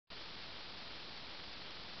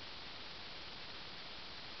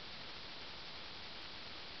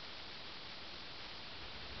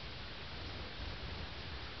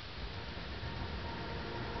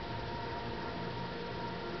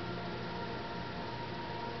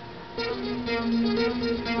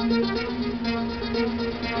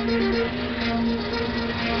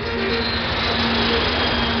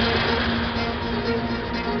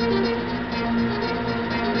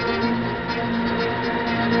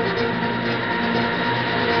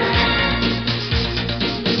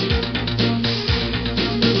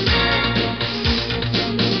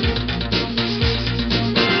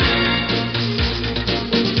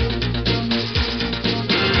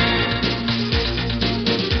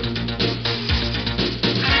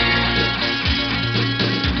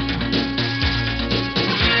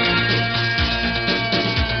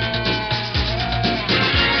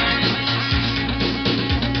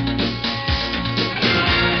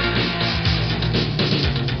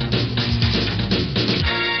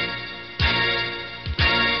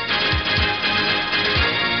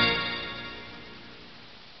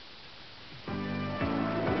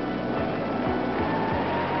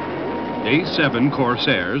A-7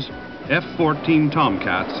 Corsairs, F-14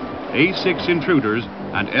 Tomcats, A-6 Intruders,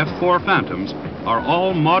 and F-4 Phantoms are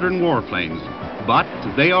all modern warplanes, but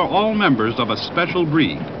they are all members of a special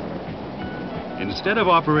breed. Instead of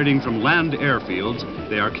operating from land airfields,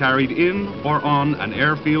 they are carried in or on an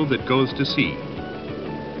airfield that goes to sea.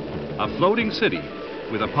 A floating city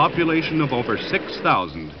with a population of over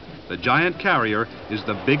 6,000, the giant carrier is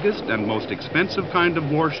the biggest and most expensive kind of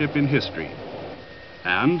warship in history.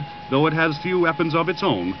 And, though it has few weapons of its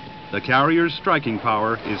own, the carrier's striking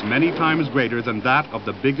power is many times greater than that of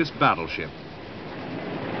the biggest battleship.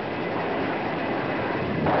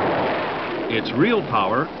 Its real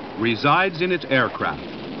power resides in its aircraft.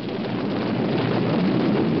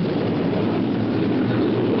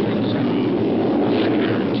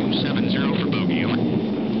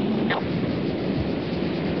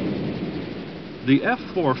 The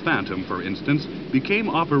F-4 Phantom, for instance, became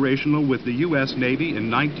operational with the U.S. Navy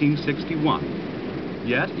in 1961.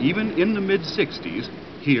 Yet, even in the mid-60s,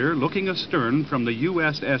 here, looking astern from the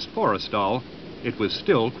USS Forrestal, it was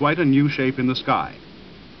still quite a new shape in the sky.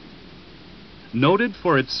 Noted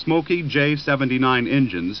for its smoky J-79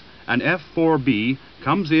 engines, an F-4B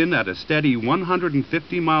comes in at a steady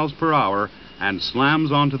 150 miles per hour and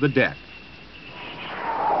slams onto the deck.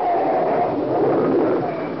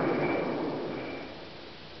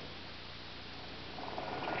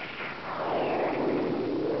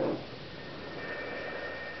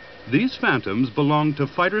 These Phantoms belonged to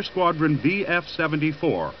Fighter Squadron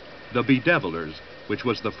VF-74, the Bedevilers, which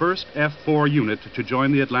was the first F-4 unit to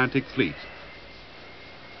join the Atlantic Fleet.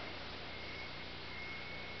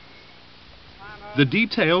 The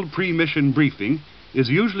detailed pre-mission briefing is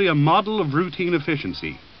usually a model of routine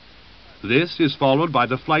efficiency. This is followed by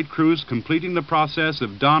the flight crews completing the process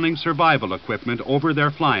of donning survival equipment over their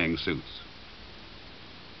flying suits.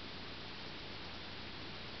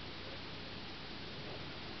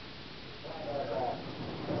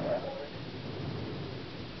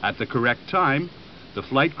 At the correct time, the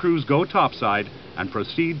flight crews go topside and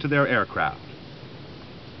proceed to their aircraft.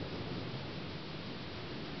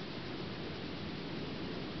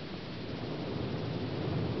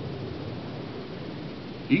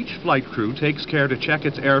 Each flight crew takes care to check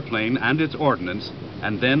its airplane and its ordnance,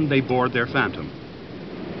 and then they board their Phantom.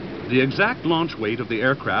 The exact launch weight of the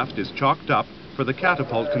aircraft is chalked up for the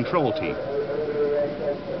catapult control team.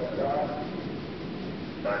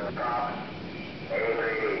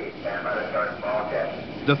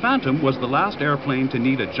 The Phantom was the last airplane to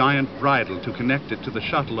need a giant bridle to connect it to the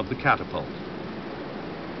shuttle of the catapult.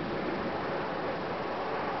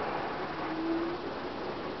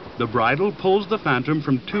 The bridle pulls the Phantom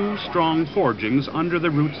from two strong forgings under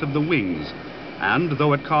the roots of the wings, and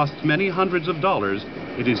though it costs many hundreds of dollars,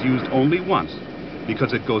 it is used only once,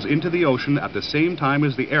 because it goes into the ocean at the same time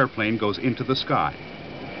as the airplane goes into the sky.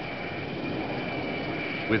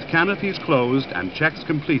 With canopies closed and checks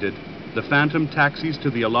completed, the Phantom taxis to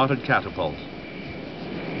the allotted catapult.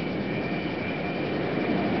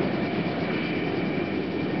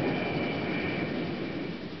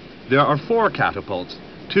 There are 4 catapults,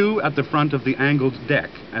 2 at the front of the angled deck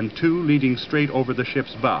and 2 leading straight over the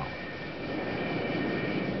ship's bow.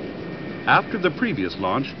 After the previous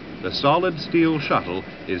launch, the solid steel shuttle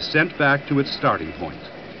is sent back to its starting point.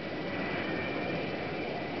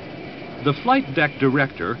 The flight deck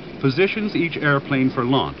director positions each airplane for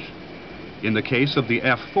launch. In the case of the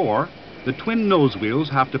F-4, the twin nose wheels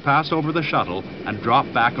have to pass over the shuttle and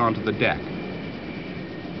drop back onto the deck.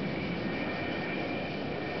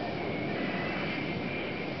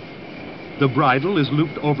 The bridle is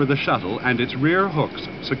looped over the shuttle and its rear hooks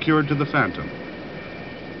secured to the Phantom.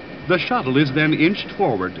 The shuttle is then inched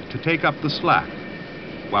forward to take up the slack.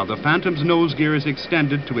 while the Phantom's nose gear is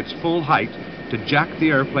extended to its full height to jack the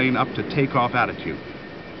airplane up to takeoff attitude.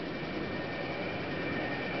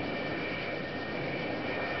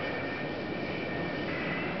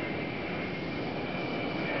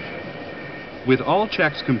 With all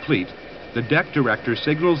checks complete, the deck director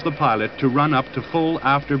signals the pilot to run up to full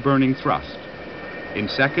afterburning thrust. In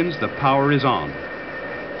seconds, the power is on.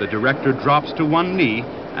 The director drops to one knee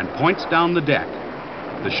and points down the deck.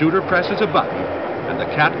 The shooter presses a button, and the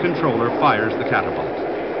cat controller fires the catapult.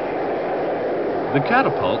 The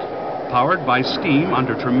catapult, powered by steam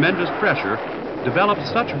under tremendous pressure, develops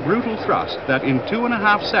such brutal thrust that in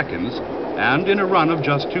 2.5 seconds, and in a run of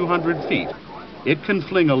just 200 feet, it can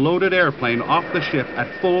fling a loaded airplane off the ship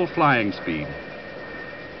at full flying speed.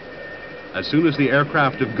 As soon as the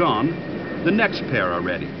aircraft have gone, the next pair are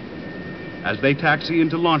ready. As they taxi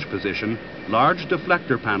into launch position, large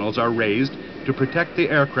deflector panels are raised to protect the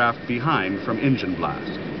aircraft behind from engine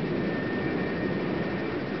blast.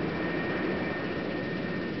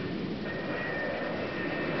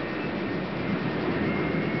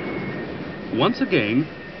 Once again,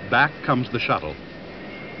 back comes the shuttle.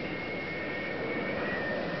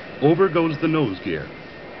 Over goes the nose gear.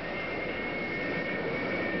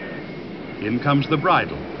 In comes the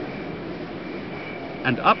bridle.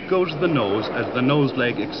 And up goes the nose as the nose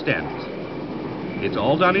leg extends. It's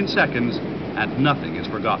all done in seconds, and nothing is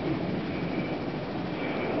forgotten.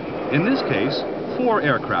 In this case, 4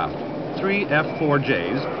 aircraft, 3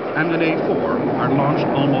 F-4Js and an A-4, are launched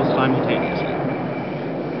almost simultaneously.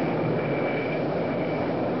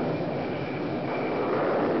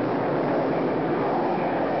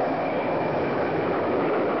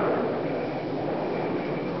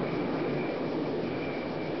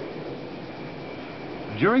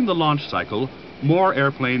 During the launch cycle, more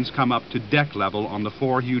airplanes come up to deck level on the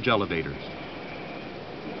 4 huge elevators.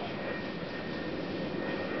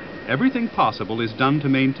 Everything possible is done to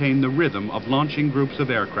maintain the rhythm of launching groups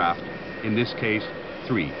of aircraft, in this case,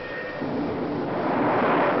 3.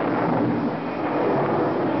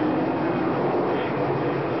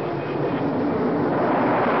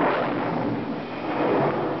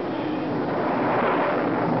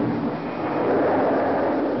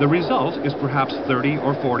 The result is perhaps 30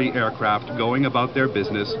 or 40 aircraft going about their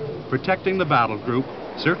business, protecting the battle group,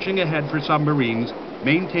 searching ahead for submarines,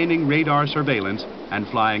 maintaining radar surveillance, and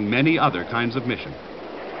flying many other kinds of missions.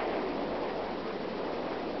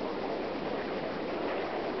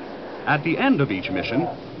 At the end of each mission,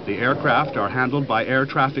 the aircraft are handled by air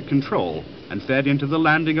traffic control and fed into the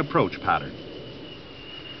landing approach pattern.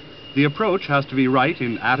 The approach has to be right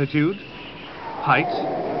in attitude, height,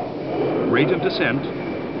 rate of descent,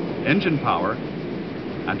 engine power,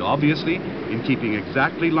 and obviously in keeping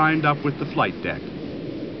exactly lined up with the flight deck.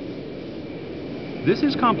 This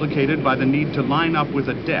is complicated by the need to line up with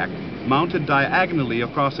a deck mounted diagonally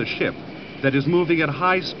across a ship that is moving at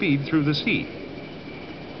high speed through the sea.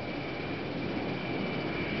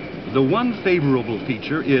 The one favorable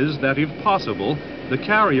feature is that, if possible, the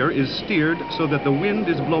carrier is steered so that the wind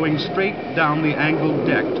is blowing straight down the angled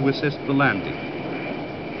deck to assist the landing.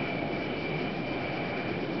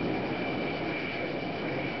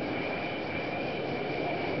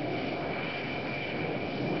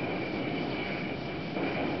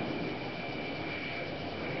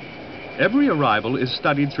 Every arrival is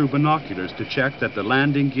studied through binoculars to check that the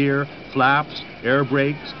landing gear, flaps, air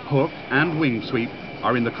brakes, hook, and wing sweep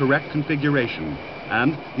are in the correct configuration,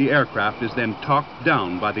 and the aircraft is then talked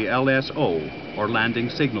down by the LSO, or Landing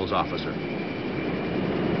Signals Officer.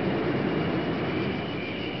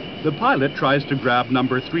 The pilot tries to grab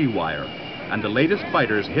number 3 wire, and the latest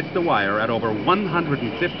fighters hit the wire at over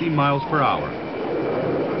 150 miles per hour.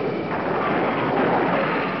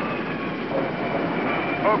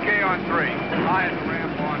 Okay on 3. Highest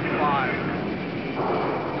ramp on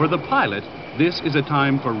 5. For the pilot, this is a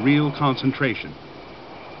time for real concentration.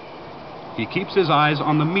 He keeps his eyes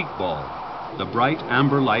on the meatball, the bright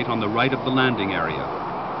amber light on the right of the landing area.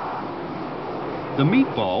 The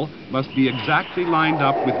meatball must be exactly lined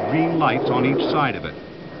up with green lights on each side of it.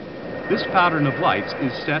 This pattern of lights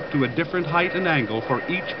is set to a different height and angle for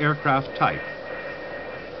each aircraft type.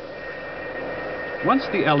 Once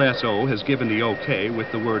the LSO has given the OK with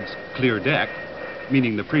the words "clear deck,"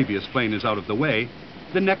 meaning the previous plane is out of the way,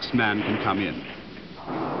 the next man can come in.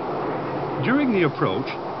 During the approach,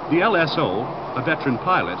 the LSO, a veteran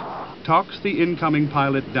pilot, talks the incoming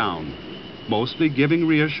pilot down, mostly giving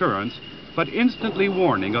reassurance, but instantly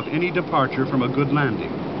warning of any departure from a good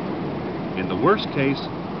landing. In the worst case,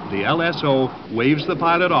 the LSO waves the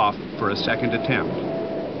pilot off for a second attempt.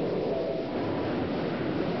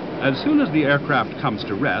 As soon as the aircraft comes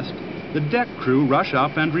to rest, The deck crew rush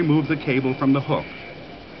up and remove the cable from the hook.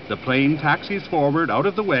 The plane taxis forward out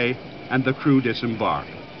of the way, and the crew disembark.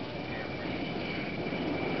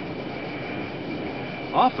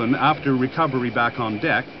 Often, after recovery back on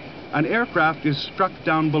deck, an aircraft is struck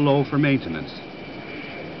down below for maintenance.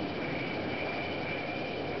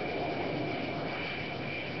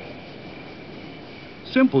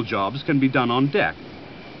 Simple jobs can be done on deck,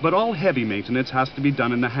 but all heavy maintenance has to be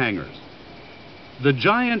done in the hangars. The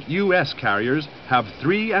giant U.S. carriers have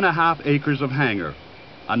 3.5 acres of hangar,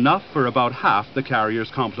 enough for about half the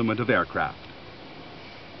carrier's complement of aircraft.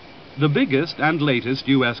 The biggest and latest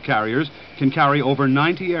U.S. carriers can carry over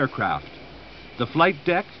 90 aircraft. The flight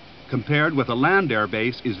deck, compared with a land air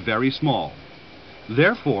base, is very small.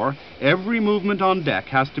 Therefore, every movement on deck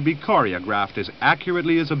has to be choreographed as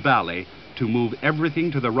accurately as a ballet to move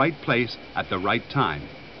everything to the right place at the right time.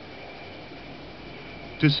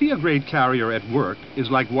 To see a great carrier at work is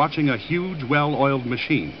like watching a huge, well-oiled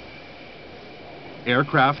machine.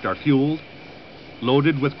 Aircraft are fueled,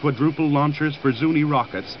 loaded with quadruple launchers for Zuni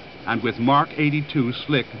rockets, and with Mark 82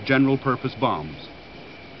 slick general-purpose bombs.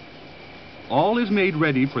 All is made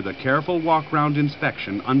ready for the careful walk-round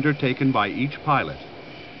inspection undertaken by each pilot.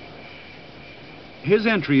 His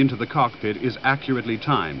entry into the cockpit is accurately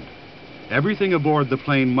timed. Everything aboard the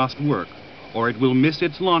plane must work, or it will miss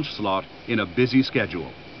its launch slot in a busy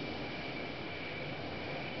schedule.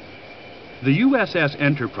 The USS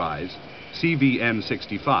Enterprise,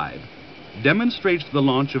 CVN-65, demonstrates the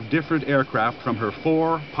launch of different aircraft from her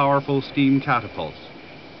 4 powerful steam catapults.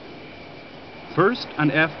 First,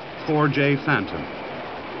 an F-4J Phantom.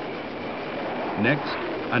 Next,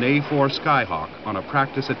 an A-4 Skyhawk on a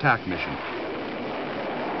practice attack mission.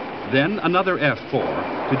 Then another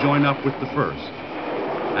F-4 to join up with the first.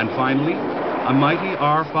 And finally, a mighty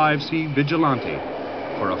R-5C Vigilante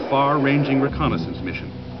for a far-ranging reconnaissance mission.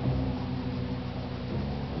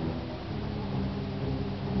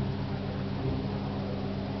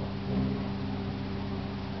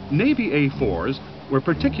 Navy A-4s were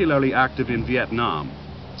particularly active in Vietnam,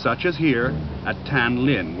 such as here at Tan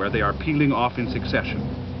Lin, where they are peeling off in succession.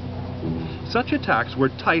 Such attacks were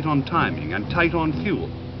tight on timing and tight on fuel,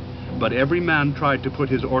 but every man tried to put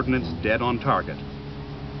his ordnance dead on target.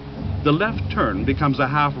 The left turn becomes a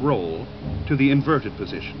half roll to the inverted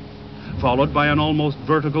position, followed by an almost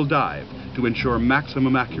vertical dive to ensure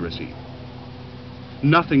maximum accuracy.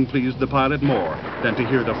 Nothing pleased the pilot more than to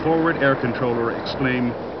hear the forward air controller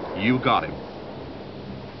exclaim, "You got him."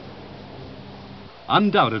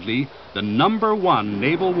 Undoubtedly, the #1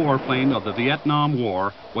 naval warplane of the Vietnam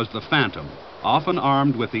War was the Phantom, often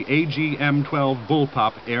armed with the AGM-12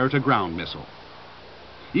 bullpup air-to-ground missile.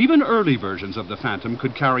 Even early versions of the Phantom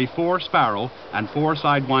could carry 4 Sparrow and 4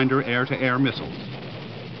 Sidewinder air-to-air missiles.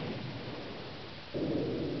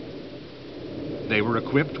 They were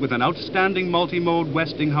equipped with an outstanding multi-mode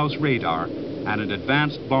Westinghouse radar and an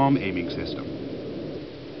advanced bomb aiming system.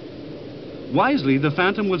 Wisely, the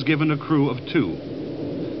Phantom was given a crew of 2.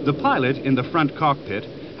 The pilot in the front cockpit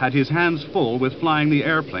had his hands full with flying the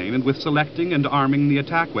airplane and with selecting and arming the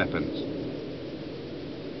attack weapons.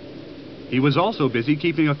 He was also busy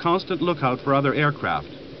keeping a constant lookout for other aircraft,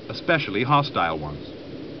 especially hostile ones.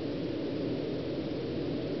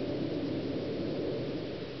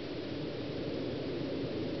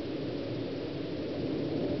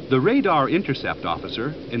 The radar intercept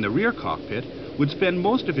officer in the rear cockpit would spend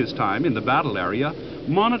most of his time in the battle area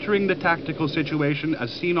monitoring the tactical situation as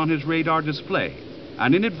seen on his radar display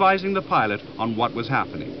and in advising the pilot on what was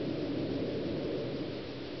happening.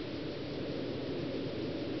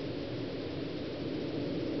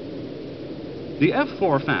 The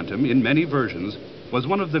F-4 Phantom, in many versions, was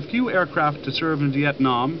one of the few aircraft to serve in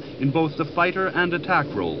Vietnam in both the fighter and attack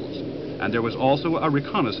roles, and there was also a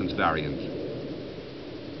reconnaissance variant.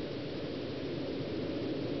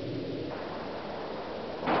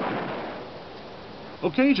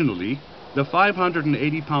 Occasionally, the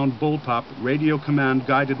 580-pound bullpup radio command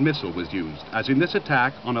guided missile was used, as in this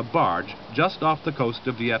attack on a barge just off the coast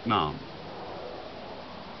of Vietnam.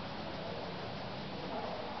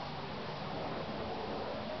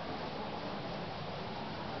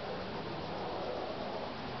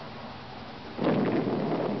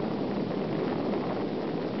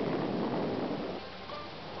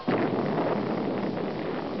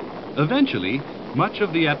 Eventually, much of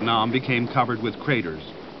Vietnam became covered with craters,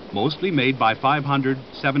 mostly made by 500,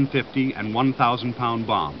 750, and 1,000-pound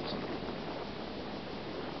bombs.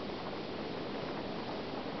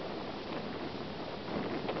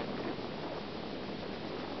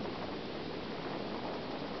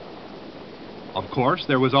 Of course,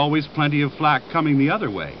 there was always plenty of flak coming the other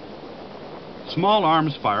way. Small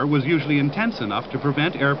arms fire was usually intense enough to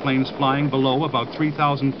prevent airplanes flying below about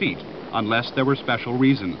 3,000 feet, unless there were special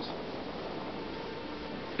reasons.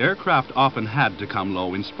 Aircraft often had to come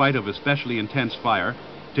low in spite of especially intense fire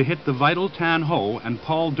to hit the vital Tan Ho and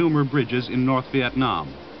Paul Doomer bridges in North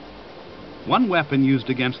Vietnam. One weapon used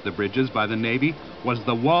against the bridges by the Navy was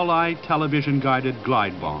the Walleye television-guided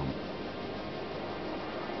glide bomb.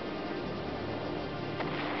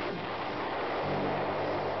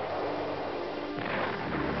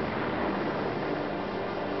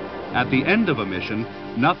 At the end of a mission,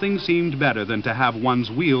 nothing seemed better than to have one's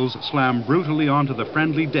wheels slam brutally onto the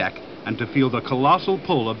friendly deck and to feel the colossal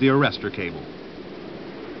pull of the arrestor cable.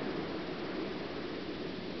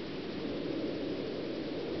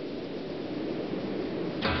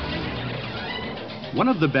 One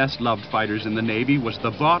of the best-loved fighters in the Navy was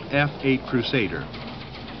the Vought F-8 Crusader.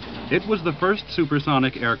 It was the first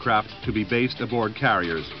supersonic aircraft to be based aboard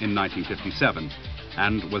carriers in 1957,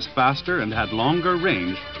 and was faster and had longer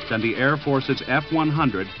range than the Air Force's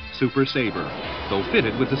F-100 Super Sabre, though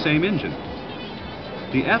fitted with the same engine.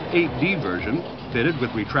 The F-8D version, fitted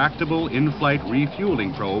with retractable in-flight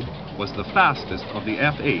refueling probe, was the fastest of the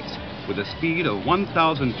F-8s, with a speed of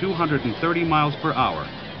 1,230 miles per hour.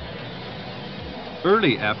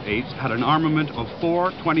 Early F-8s had an armament of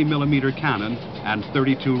 4 20mm cannon and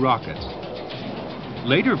 32 rockets.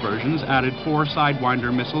 Later versions added 4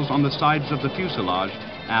 Sidewinder missiles on the sides of the fuselage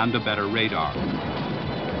and a better radar.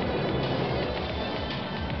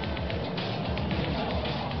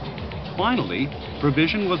 Finally,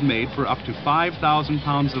 provision was made for up to 5,000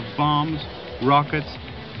 pounds of bombs, rockets,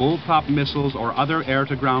 bullpup missiles, or other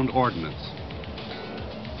air-to-ground ordnance.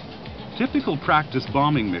 Typical practice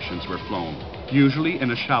bombing missions were flown, usually in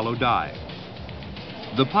a shallow dive.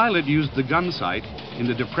 The pilot used the gun sight in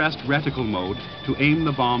the depressed reticle mode to aim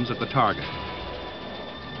the bombs at the target.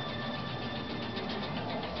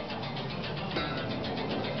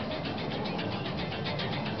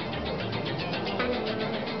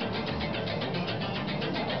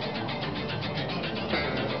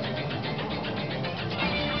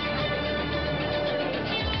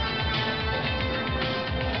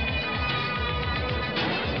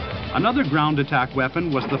 Another ground attack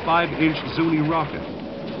weapon was the 5-inch Zuni rocket.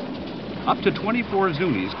 Up to 24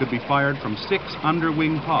 Zunis could be fired from 6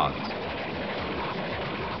 underwing pods.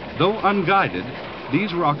 Though unguided,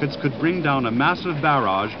 these rockets could bring down a massive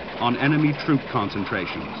barrage on enemy troop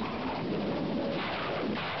concentrations.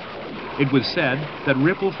 It was said that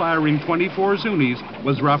ripple firing 24 Zunis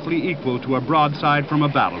was roughly equal to a broadside from a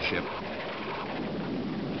battleship.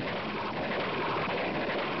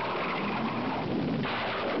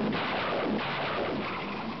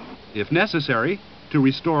 If necessary, to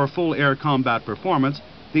restore full air combat performance,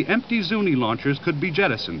 the empty Zuni launchers could be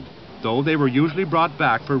jettisoned, though they were usually brought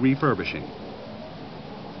back for refurbishing.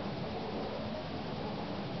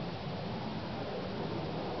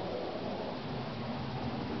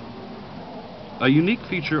 A unique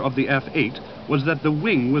feature of the F-8 was that the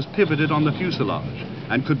wing was pivoted on the fuselage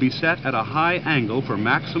and could be set at a high angle for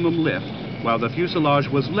maximum lift, while the fuselage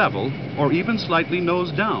was level or even slightly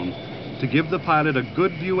nose down, to give the pilot a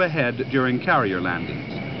good view ahead during carrier landings.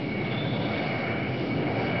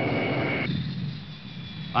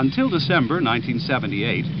 Until December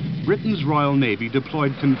 1978, Britain's Royal Navy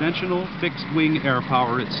deployed conventional fixed-wing air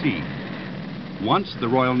power at sea. Once, the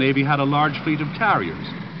Royal Navy had a large fleet of carriers,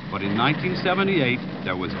 but in 1978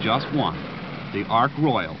 there was just one, the Ark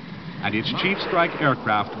Royal, and its chief strike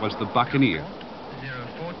aircraft was the Buccaneer.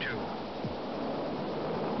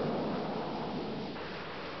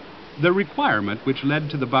 The requirement which led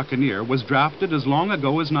to the Buccaneer was drafted as long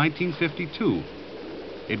ago as 1952.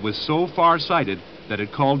 It was so far-sighted that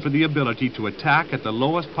it called for the ability to attack at the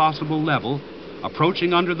lowest possible level,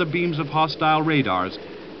 approaching under the beams of hostile radars,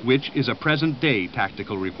 which is a present-day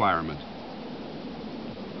tactical requirement.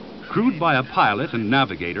 Crewed by a pilot and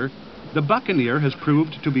navigator, the Buccaneer has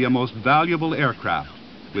proved to be a most valuable aircraft,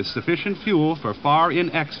 with sufficient fuel for far in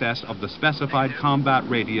excess of the specified combat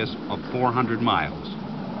radius of 400 miles.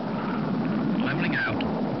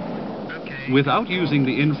 Without using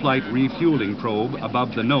the in-flight refueling probe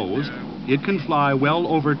above the nose, it can fly well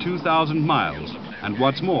over 2,000 miles, and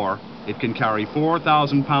what's more, it can carry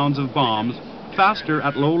 4,000 pounds of bombs faster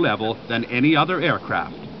at low level than any other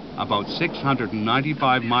aircraft, about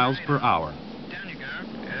 695 miles per hour.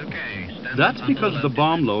 That's because the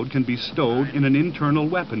bomb load can be stowed in an internal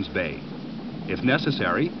weapons bay. If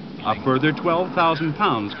necessary, a further 12,000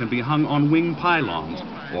 pounds can be hung on wing pylons,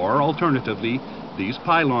 or alternatively, these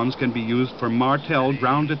pylons can be used for Martel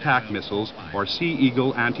ground attack missiles or Sea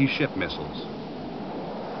Eagle anti-ship missiles.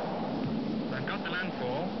 I've got the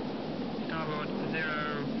landfall. Starboard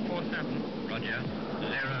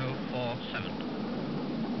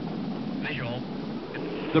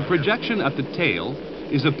The projection at the tail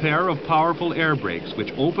is a pair of powerful air brakes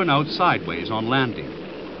which open out sideways on landing.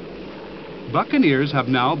 Buccaneers have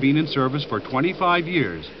now been in service for 25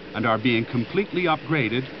 years and are being completely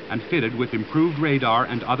upgraded and fitted with improved radar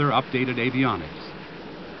and other updated avionics.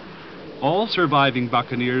 All surviving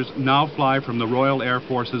Buccaneers now fly from the Royal Air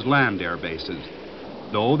Force's land air bases,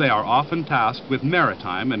 though they are often tasked with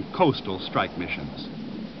maritime and coastal strike missions.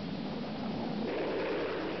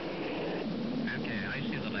 Okay, I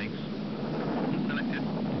see the legs. Selected.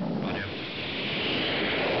 Roger.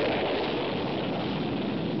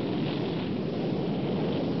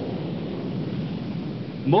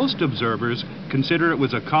 Most observers consider it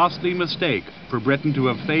was a costly mistake for Britain to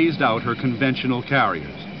have phased out her conventional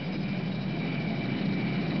carriers.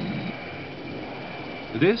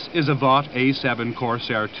 This is a Vought A7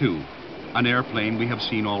 Corsair II, an airplane we have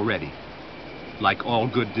seen already. Like all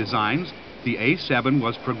good designs, the A7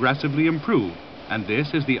 was progressively improved, and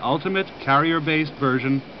this is the ultimate carrier-based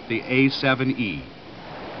version, the A7E.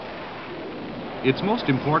 Its most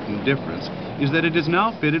important difference is that it is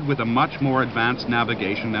now fitted with a much more advanced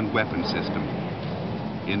navigation and weapon system.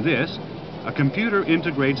 In this, a computer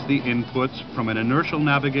integrates the inputs from an inertial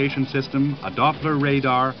navigation system, a Doppler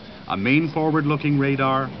radar, a main forward-looking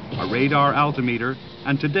radar, a radar altimeter,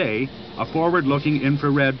 and today, a forward-looking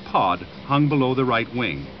infrared pod hung below the right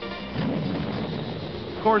wing.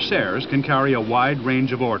 Corsairs can carry a wide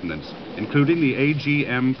range of ordnance, including the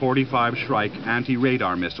AGM-45 Shrike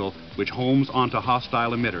anti-radar missile, which homes onto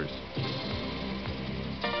hostile emitters.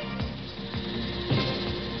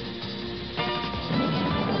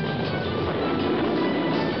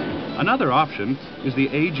 Another option is the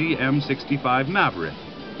AGM-65 Maverick,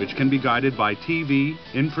 which can be guided by TV,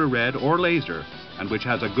 infrared, or laser, and which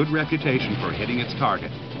has a good reputation for hitting its target.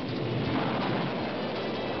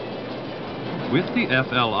 With the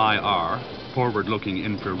FLIR, forward-looking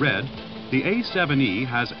infrared, the A7E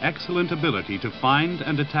has excellent ability to find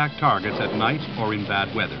and attack targets at night or in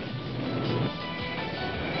bad weather.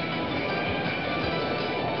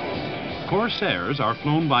 Corsairs are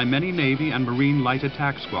flown by many Navy and Marine light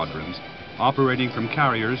attack squadrons, operating from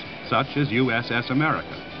carriers such as USS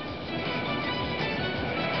America.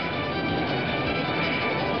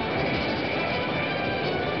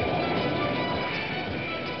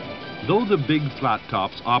 Though the big flat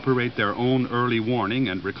tops operate their own early warning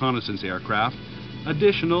and reconnaissance aircraft,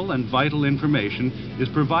 additional and vital information is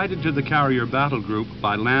provided to the carrier battle group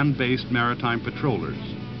by land-based maritime patrollers.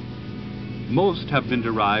 Most have been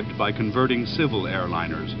derived by converting civil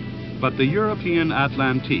airliners, but the European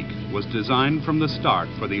Atlantique was designed from the start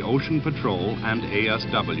for the ocean patrol and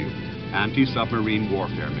ASW, anti-submarine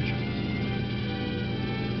warfare missions.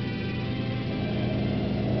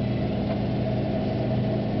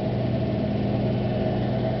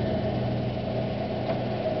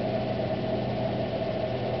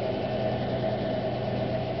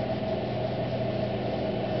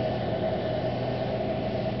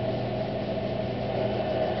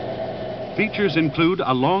 Features include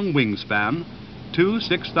a long wingspan, two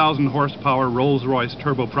 6,000 horsepower Rolls-Royce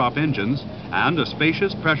turboprop engines, and a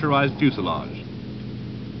spacious pressurized fuselage.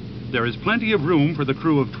 There is plenty of room for the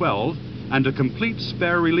crew of 12, and a complete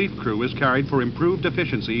spare relief crew is carried for improved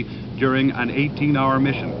efficiency during an 18-hour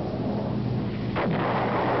mission.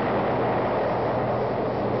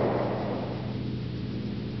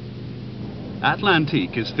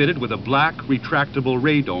 Atlantique is fitted with a black retractable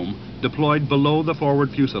radome deployed below the forward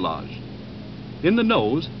fuselage. In the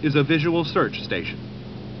nose is a visual search station.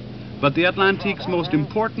 But the Atlantique's most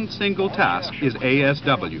important single task is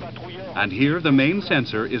ASW, and here the main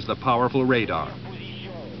sensor is the powerful radar.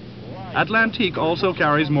 Atlantique also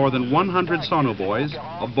carries more than 100 sonobuoys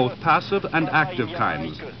of both passive and active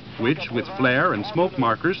kinds, which, with flare and smoke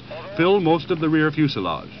markers, fill most of the rear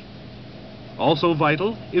fuselage. Also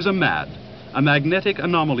vital is a MAD, a magnetic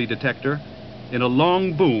anomaly detector, in a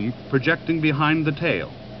long boom projecting behind the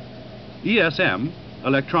tail. ESM,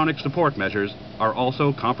 electronic support measures, are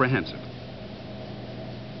also comprehensive.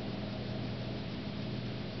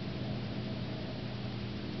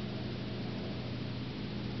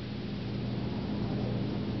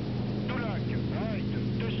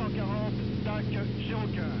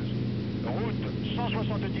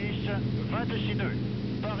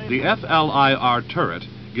 The FLIR turret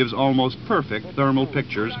gives almost perfect thermal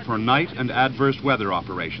pictures for night and adverse weather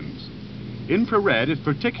operations. Infrared is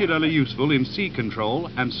particularly useful in sea control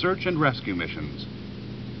and search and rescue missions.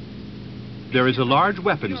 There is a large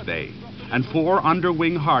weapons bay and 4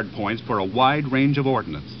 underwing hardpoints for a wide range of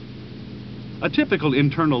ordnance. A typical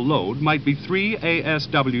internal load might be 3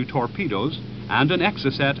 ASW torpedoes and an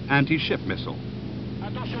Exocet anti-ship missile.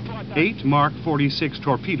 8 Mark 46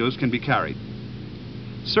 torpedoes can be carried.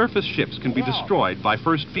 Surface ships can be destroyed by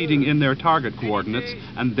first feeding in their target coordinates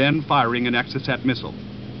and then firing an Exocet missile.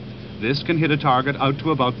 This can hit a target out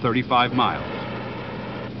to about 35 miles.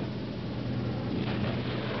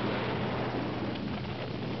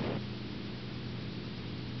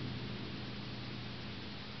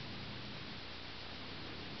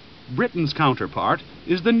 Britain's counterpart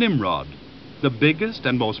is the Nimrod, the biggest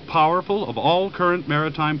and most powerful of all current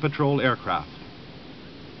maritime patrol aircraft.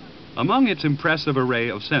 Among its impressive array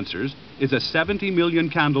of sensors is a 70 million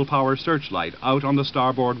candle power searchlight out on the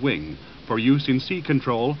starboard wing for use in sea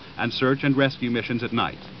control and search and rescue missions at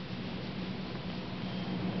night.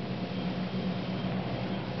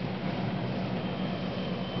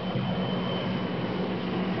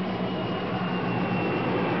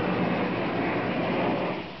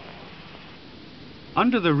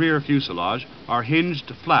 Under the rear fuselage are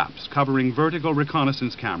hinged flaps covering vertical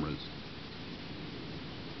reconnaissance cameras.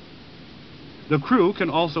 The crew can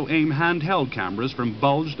also aim handheld cameras from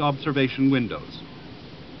bulged observation windows.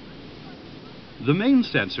 The main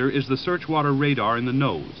sensor is the searchwater radar in the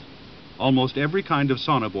nose. Almost every kind of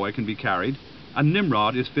sonobuoy can be carried, and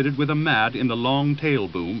Nimrod is fitted with a MAD in the long tail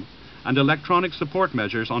boom and electronic support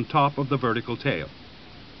measures on top of the vertical tail.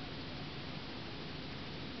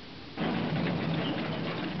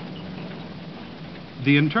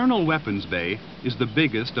 The internal weapons bay is the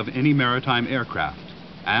biggest of any maritime aircraft,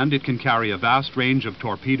 and it can carry a vast range of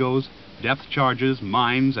torpedoes, depth charges,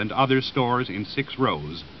 mines, and other stores in 6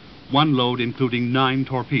 rows, one load including 9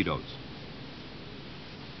 torpedoes.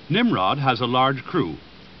 Nimrod has a large crew,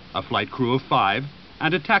 a flight crew of 5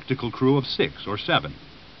 and a tactical crew of 6 or 7.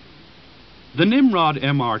 The Nimrod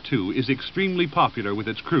MR2 is extremely popular with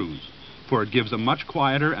its crews, for it gives a much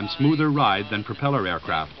quieter and smoother ride than propeller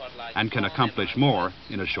aircraft and can accomplish more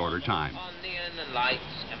in a shorter time.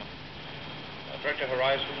 Director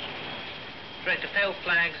horizons. Director failed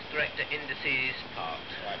flags, director indices parked.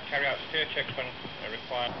 Right, carry out steer checks when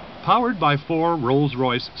required. Powered by 4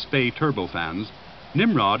 Rolls-Royce Spey turbofans,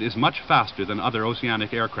 Nimrod is much faster than other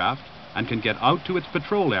oceanic aircraft and can get out to its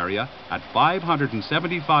patrol area at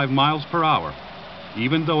 575 miles per hour,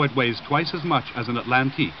 even though it weighs twice as much as an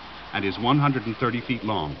Atlantique and is 130 feet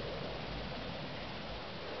long.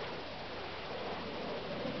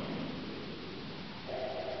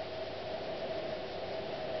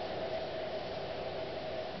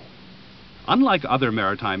 Unlike other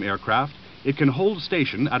maritime aircraft, it can hold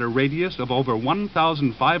station at a radius of over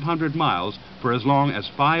 1,500 miles for as long as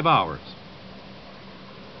 5 hours.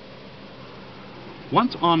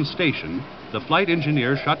 Once on station, the flight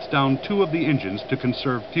engineer shuts down 2 of the engines to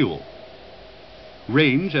conserve fuel.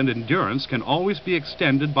 Range and endurance can always be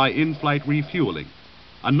extended by in-flight refueling,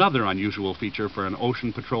 another unusual feature for an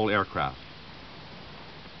ocean patrol aircraft.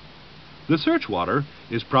 The searchwater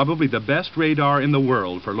is probably the best radar in the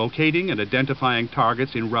world for locating and identifying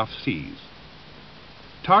targets in rough seas.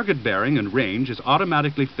 Target bearing and range is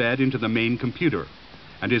automatically fed into the main computer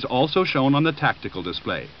and is also shown on the tactical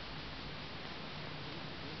display.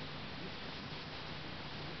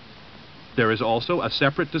 There is also a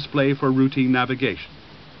separate display for routine navigation.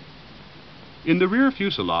 In the rear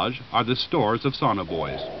fuselage are the stores of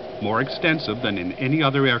sonobuoys, more extensive than in any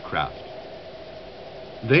other aircraft.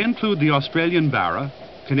 They include the Australian Barra,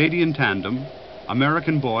 Canadian Tandem,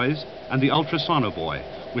 American Buoys, and the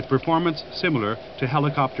ultrasonobuoy, with performance similar to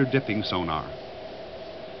helicopter dipping sonar.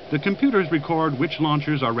 The computers record which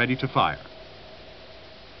launchers are ready to fire.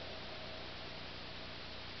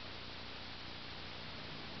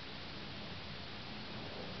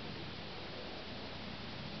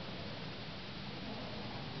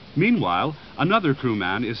 Meanwhile, another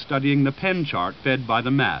crewman is studying the pen chart fed by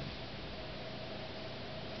the MAD.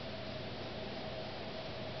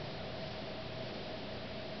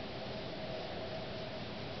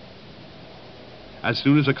 As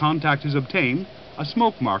soon as a contact is obtained, a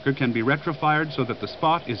smoke marker can be retrofired so that the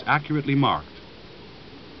spot is accurately marked.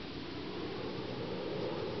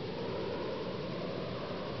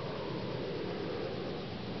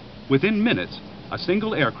 Within minutes, a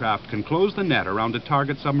single aircraft can close the net around a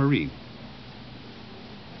target submarine.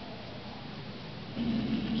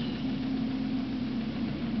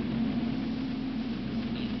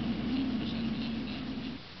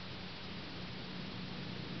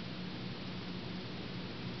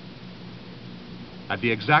 At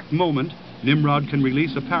the exact moment, Nimrod can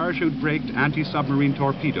release a parachute-braked anti-submarine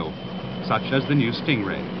torpedo, such as the new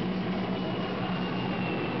Stingray.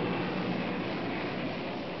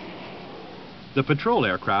 The patrol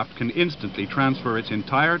aircraft can instantly transfer its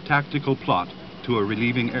entire tactical plot to a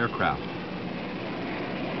relieving aircraft.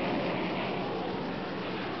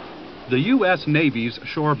 The U.S. Navy's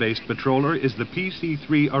shore-based patroller is the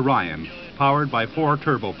PC-3 Orion, powered by 4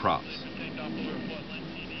 turboprops.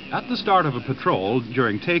 At the start of a patrol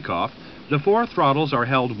during takeoff, the 4 throttles are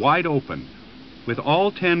held wide open, with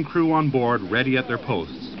all 10 crew on board ready at their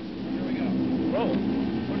posts.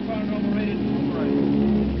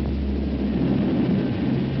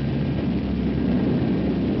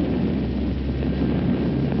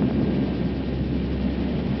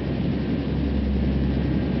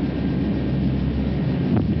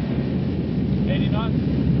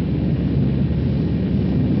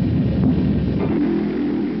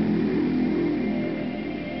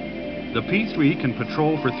 The P-3 can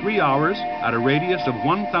patrol for 3 hours at a radius of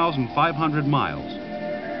 1,500 miles.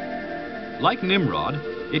 Like Nimrod,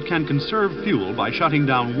 it can conserve fuel by shutting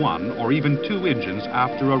down 1 or even 2 engines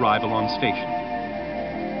after arrival on station.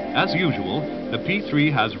 As usual, the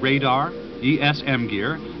P-3 has radar, ESM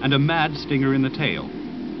gear, and a mad stinger in the tail.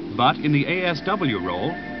 But in the ASW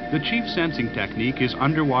role, the chief sensing technique is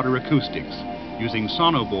underwater acoustics, using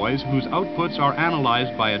sonobuoys whose outputs are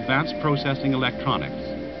analyzed by advanced processing electronics.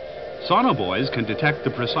 Sonobuoys can detect the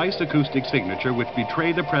precise acoustic signature which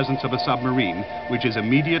betray the presence of a submarine, which is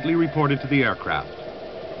immediately reported to the aircraft.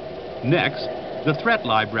 Next, the threat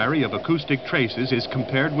library of acoustic traces is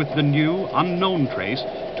compared with the new, unknown trace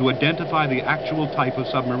to identify the actual type of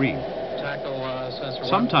submarine.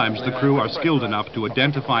 Sometimes the crew are skilled enough to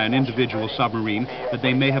identify an individual submarine that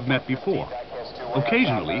they may have met before.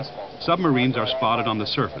 Occasionally, submarines are spotted on the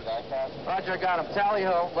surface. Roger, got him. Tally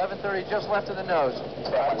ho, 11:30 just left of the nose.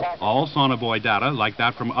 All sonobuoy data, like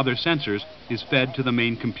that from other sensors, is fed to the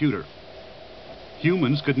main computer.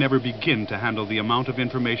 Humans could never begin to handle the amount of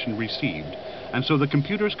information received, and so the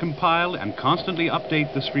computers compile and constantly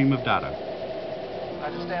update the stream of data.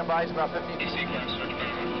 Roger, stand by, it's about 15 feet.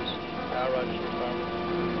 Roger, you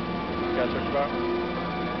got search bar?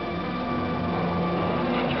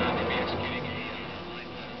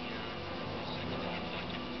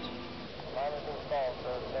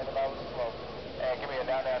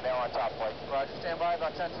 Roger, stand by,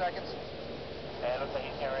 about 10 seconds. And it looks like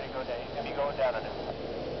he's getting ready to go down. He's going to be going down on it.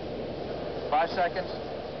 5 seconds.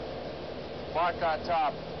 Mark on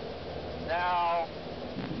top. Now.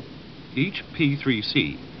 Each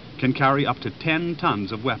P-3C can carry up to 10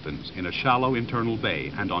 tons of weapons in a shallow internal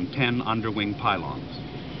bay and on 10 underwing pylons.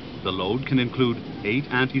 The load can include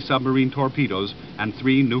 8 anti-submarine torpedoes and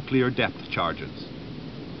 3 nuclear depth charges.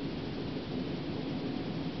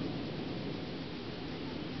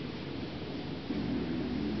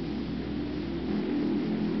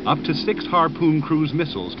 Up to 6 Harpoon cruise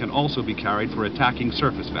missiles can also be carried for attacking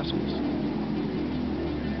surface vessels.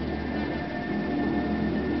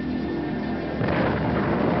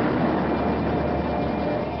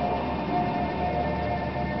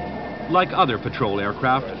 Like other patrol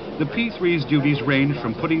aircraft, the P-3's duties range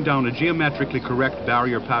from putting down a geometrically correct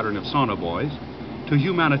barrier pattern of sonobuoys, to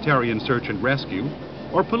humanitarian search and rescue,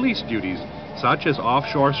 or police duties, such as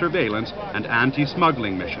offshore surveillance and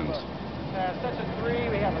anti-smuggling missions. Section 3,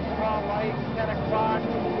 we have a small light, 10 o'clock,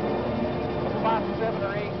 about 7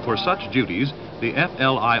 or 8. For such duties, the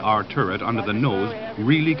FLIR turret under the nose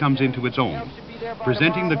really comes into its own,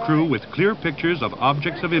 presenting the crew with clear pictures of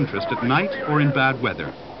objects of interest at night or in bad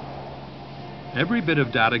weather. Every bit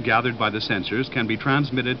of data gathered by the sensors can be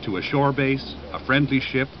transmitted to a shore base, a friendly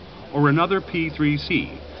ship, or another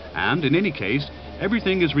P-3C, and in any case,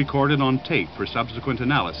 everything is recorded on tape for subsequent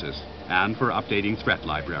analysis and for updating threat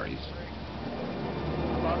libraries.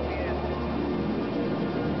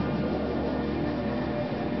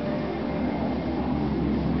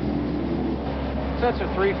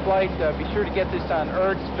 Sensor 3 flight, be sure to get this on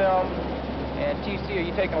ERG's film. And TC, are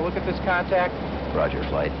you taking a look at this contact? Roger,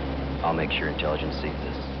 flight. I'll make sure intelligence sees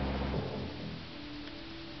this.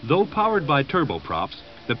 Though powered by turboprops,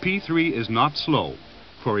 the P-3 is not slow,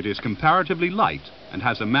 for it is comparatively light and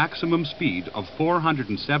has a maximum speed of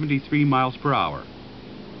 473 miles per hour.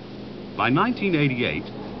 By 1988,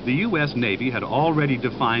 the U.S. Navy had already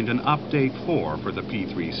defined an Update 4 for the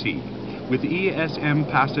P-3C, with ESM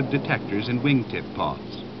passive detectors in wingtip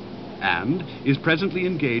pods, and is presently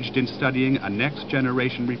engaged in studying a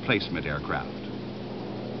next-generation replacement aircraft.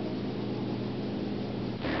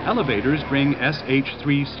 Elevators bring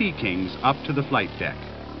SH-3 Sea Kings up to the flight deck.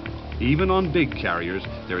 Even on big carriers,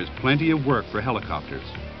 there is plenty of work for helicopters.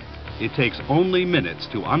 It takes only minutes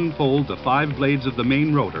to unfold the 5 blades of the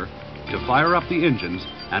main rotor, to fire up the engines,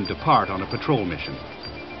 and depart on a patrol mission.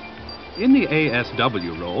 In the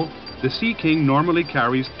ASW role, the Sea King normally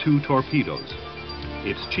carries 2 torpedoes.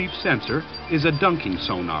 Its chief sensor is a dunking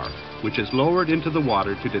sonar, which is lowered into the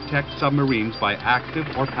water to detect submarines by active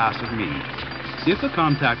or passive means. If a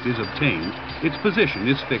contact is obtained, its position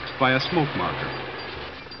is fixed by a smoke marker.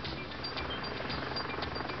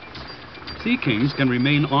 Sea Kings can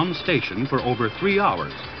remain on station for over 3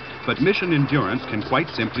 hours, but mission endurance can quite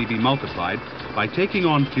simply be multiplied by taking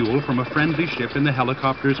on fuel from a friendly ship in the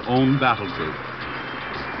helicopter's own battle crew.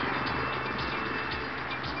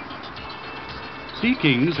 Sea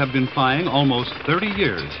Kings have been flying almost 30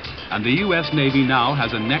 years, and the U.S. Navy now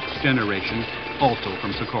has a next generation, also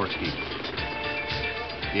from Sikorsky.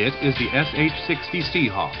 It is the SH-60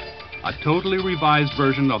 Seahawk, a totally revised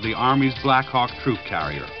version of the Army's Black Hawk troop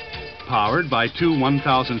carrier. Powered by two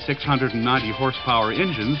 1,690 horsepower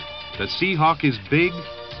engines, the Seahawk is big,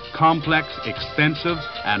 complex, expensive,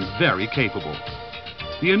 and very capable.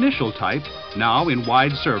 The initial type, now in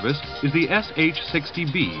wide service, is the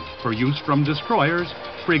SH-60B for use from destroyers,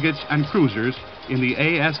 frigates, and cruisers in the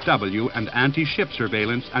ASW and anti-ship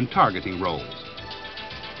surveillance and targeting roles.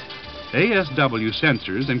 ASW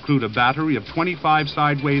sensors include a battery of 25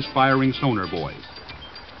 sideways firing sonar buoys.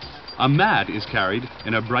 A MAD is carried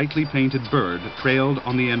in a brightly painted bird trailed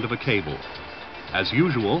on the end of a cable. As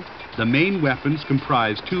usual, the main weapons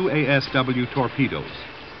comprise two ASW torpedoes.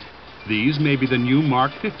 These may be the new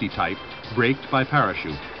Mark 50 type, braked by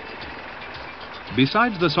parachute.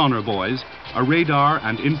 Besides the sonar buoys, a radar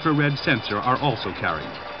and infrared sensor are also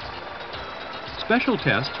carried. Special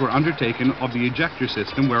tests were undertaken of the ejector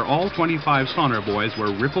system where all 25 sonar buoys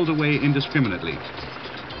were rippled away indiscriminately.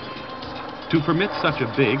 To permit such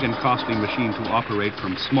a big and costly machine to operate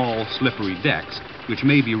from small, slippery decks, which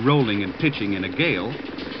may be rolling and pitching in a gale,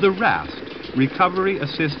 the RAST, Recovery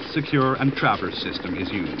Assist Secure and Traverse System,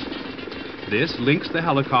 is used. This links the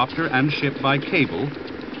helicopter and ship by cable,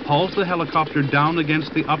 hauls the helicopter down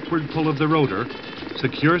against the upward pull of the rotor,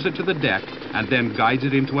 secures it to the deck, and then guides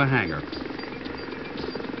it into a hangar.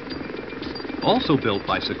 Also built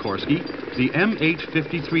by Sikorsky, the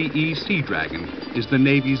MH-53E Sea Dragon is the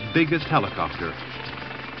Navy's biggest helicopter.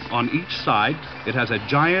 On each side, it has a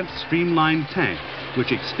giant streamlined tank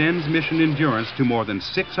which extends mission endurance to more than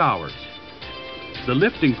 6 hours. The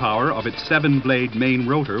lifting power of its 7-blade main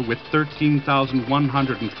rotor with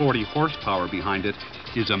 13,140 horsepower behind it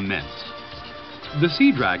is immense. The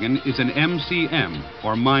Sea Dragon is an MCM,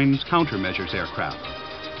 or Mines Countermeasures aircraft.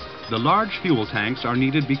 The large fuel tanks are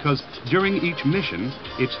needed because during each mission,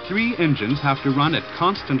 its 3 engines have to run at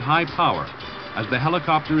constant high power as the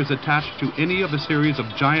helicopter is attached to any of a series of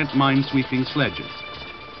giant mine-sweeping sledges.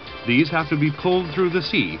 These have to be pulled through the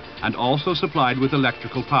sea and also supplied with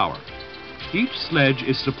electrical power. Each sledge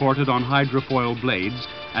is supported on hydrofoil blades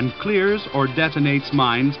and clears or detonates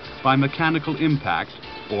mines by mechanical impact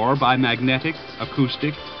or by magnetic,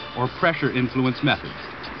 acoustic, or pressure influence methods.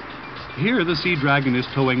 Here the Sea Dragon is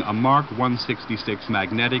towing a Mark 166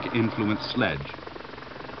 magnetic influence sledge.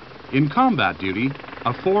 In combat duty,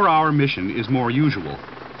 a 4-hour mission is more usual,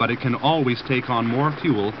 but it can always take on more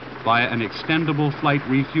fuel via an extendable flight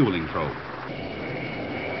refueling probe.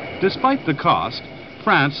 Despite the cost,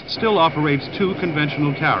 France still operates 2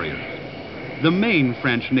 conventional carriers. The main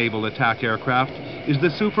French naval attack aircraft is the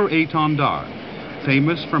Super Étendard,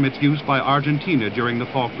 famous from its use by Argentina during the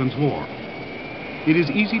Falklands War. It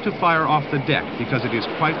is easy to fire off the deck because it is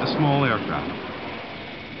quite a small aircraft.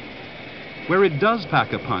 Where it does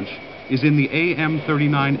pack a punch is in the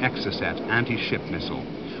AM-39 Exocet anti-ship missile,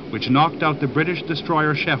 which knocked out the British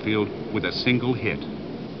destroyer Sheffield with a single hit.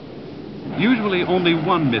 Usually only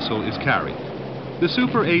one missile is carried. The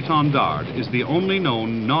Super Étendard is the only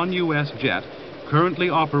known non-US jet currently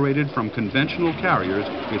operated from conventional carriers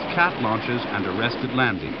with CAT launches and arrested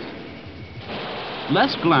landings.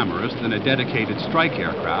 Less glamorous than a dedicated strike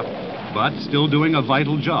aircraft, but still doing a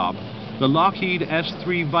vital job, the Lockheed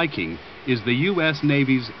S-3 Viking is the U.S.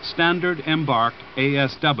 Navy's standard embarked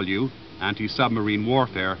ASW, anti-submarine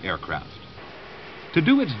warfare aircraft. To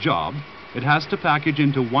do its job, it has to package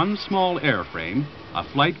into one small airframe a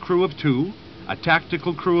flight crew of 2, a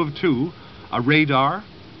tactical crew of 2, a radar,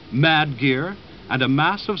 MAD gear, and a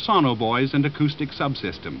mass of sonobuoys and acoustic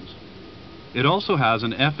subsystems. It also has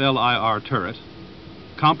an FLIR turret,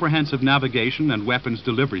 comprehensive navigation and weapons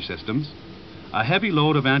delivery systems, a heavy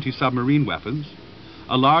load of anti-submarine weapons,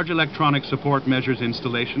 a large electronic support measures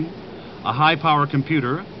installation, a high-power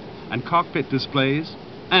computer, and cockpit displays,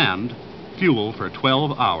 and fuel for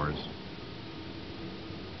 12 hours.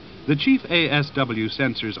 The chief ASW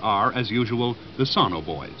sensors are, as usual, the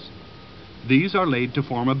sonobuoys. These are laid to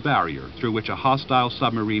form a barrier through which a hostile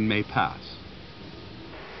submarine may pass.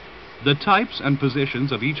 The types and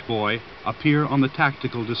positions of each buoy appear on the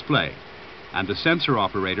tactical display, and the sensor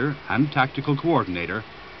operator and tactical coordinator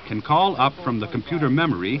can call up from the computer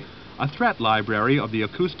memory a threat library of the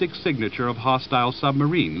acoustic signature of hostile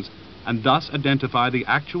submarines and thus identify the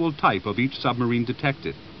actual type of each submarine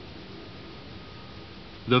detected.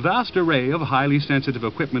 The vast array of highly sensitive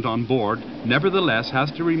equipment on board nevertheless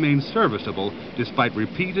has to remain serviceable despite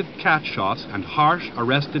repeated catch shots and harsh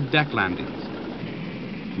arrested deck landings.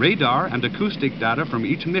 Radar and acoustic data from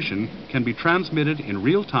each mission can be transmitted in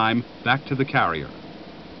real time back to the carrier.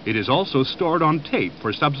 It is also stored on tape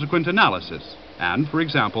for subsequent analysis and, for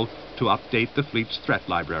example, to update the fleet's threat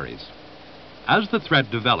libraries. As the threat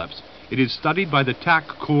develops, it is studied by the TAC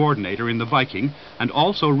coordinator in the Viking and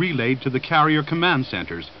also relayed to the carrier command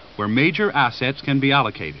centers, where major assets can be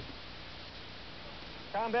allocated.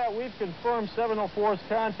 Combat, we've confirmed 704's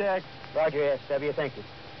contact. Roger, SW, thank you.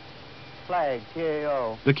 Flag,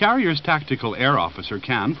 TAO. The carrier's tactical air officer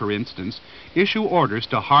can, for instance, issue orders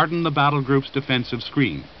to harden the battle group's defensive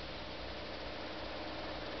screen.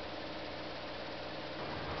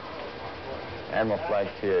 Admiral Flag,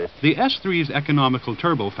 TAO. The S-3's economical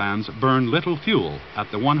turbofans burn little fuel at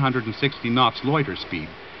the 160 knots loiter speed,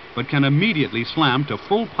 but can immediately slam to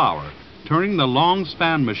full power, turning the long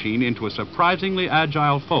span machine into a surprisingly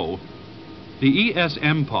agile foe. The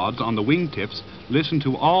ESM pods on the wingtips listen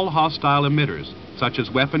to all hostile emitters, such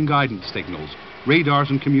as weapon guidance signals,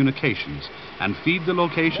 radars and communications, and feed the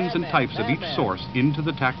locations and types of each source into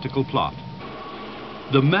the tactical plot.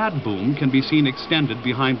 The mad boom can be seen extended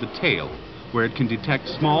behind the tail, where it can detect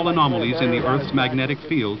small anomalies in the Earth's magnetic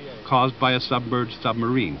field caused by a submerged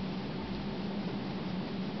submarine.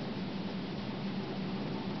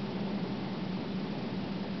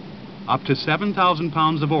 Up to 7,000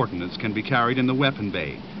 pounds of ordnance can be carried in the weapon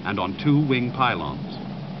bay and on 2 wing pylons.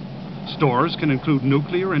 Stores can include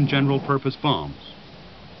nuclear and general-purpose bombs.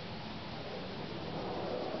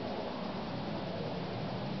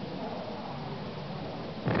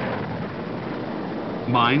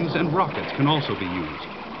 Mines and rockets can also be used.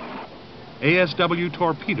 ASW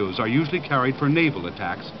torpedoes are usually carried for naval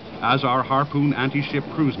attacks, as are Harpoon anti-ship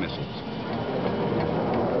cruise missiles.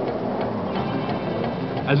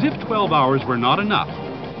 As if 12 hours were not enough,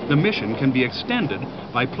 the mission can be extended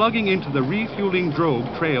by plugging into the refueling drogue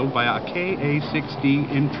trailed by a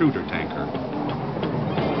KA-6D intruder tanker.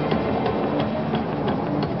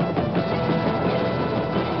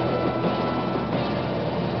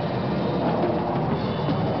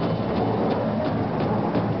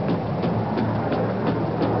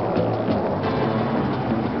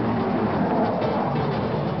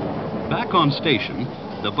 Back on station,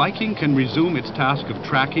 the Viking can resume its task of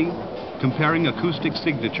tracking, comparing acoustic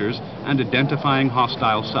signatures, and identifying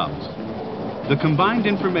hostile subs. The combined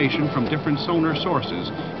information from different sonar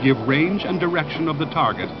sources give range and direction of the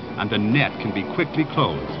target, and the net can be quickly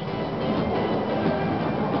closed.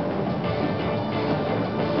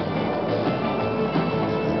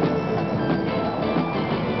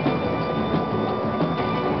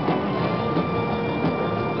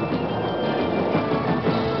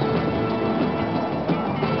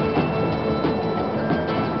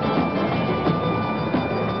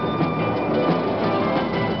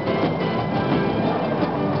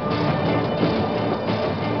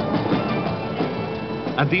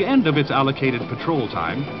 At the end of its allocated patrol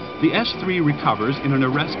time, the S-3 recovers in an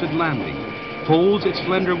arrested landing, folds its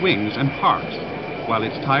slender wings and parks, while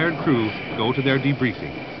its tired crew go to their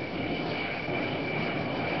debriefing.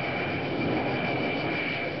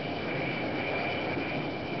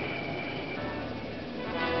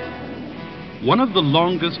 One of the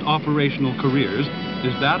longest operational careers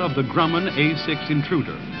is that of the Grumman A-6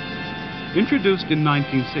 Intruder. Introduced in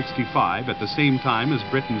 1965 at the same time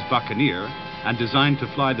as Britain's Buccaneer, and designed to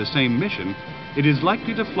fly the same mission, it is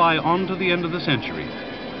likely to fly on to the end of the century.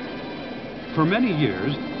 For many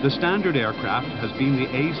years, the standard aircraft has been the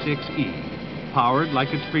A-6E, powered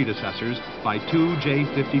like its predecessors by 2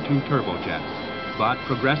 J-52 turbojets, but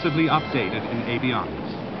progressively updated in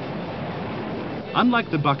avionics.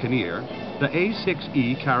 Unlike the Buccaneer, the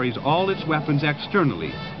A-6E carries all its weapons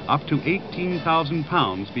externally, up to 18,000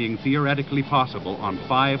 pounds being theoretically possible on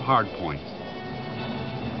 5 hardpoints.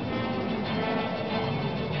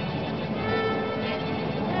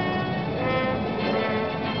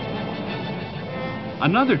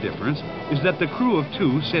 Another difference is that the crew of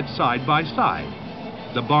 2 sit side by side,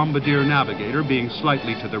 the bombardier navigator being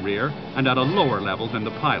slightly to the rear and at a lower level than the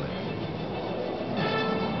pilot.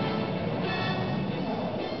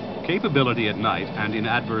 Capability at night and in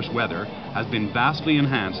adverse weather has been vastly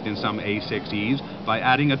enhanced in some A-6Es by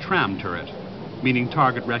adding a tram turret, meaning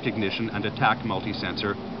target recognition and attack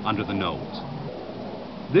multi-sensor, under the nose.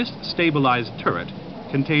 This stabilized turret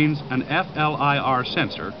contains an FLIR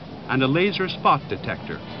sensor and a laser spot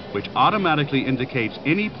detector, which automatically indicates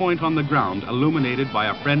any point on the ground illuminated by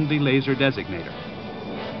a friendly laser designator.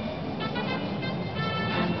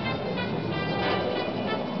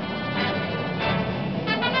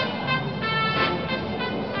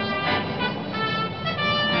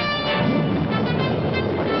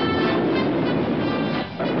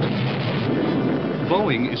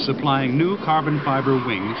 Boeing is supplying new carbon fiber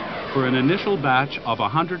wings for an initial batch of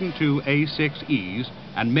 102 A6Es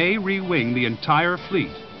and may re-wing the entire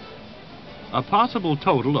fleet. A possible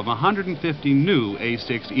total of 150 new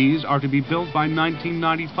A6Es are to be built by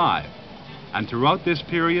 1995, and throughout this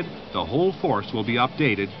period, the whole force will be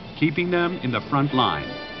updated, keeping them in the front line.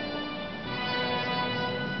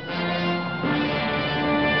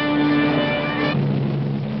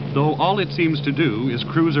 Though all it seems to do is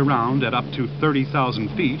cruise around at up to 30,000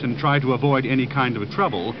 feet and try to avoid any kind of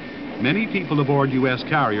trouble, many people aboard U.S.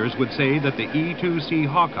 carriers would say that the E-2C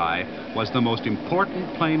Hawkeye was the most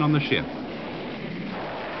important plane on the ship.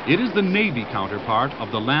 It is the Navy counterpart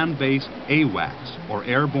of the land-based AWACS, or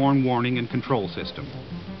Airborne Warning and Control System.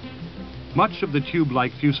 Much of the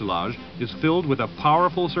tube-like fuselage is filled with a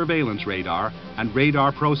powerful surveillance radar and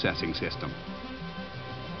radar processing system.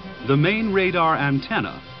 The main radar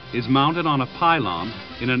antenna is mounted on a pylon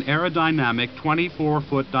in an aerodynamic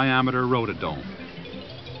 24-foot diameter rotodome.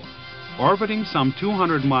 Orbiting some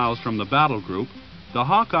 200 miles from the battle group, the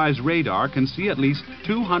Hawkeye's radar can see at least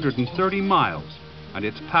 230 miles, and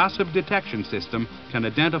its passive detection system can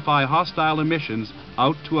identify hostile emissions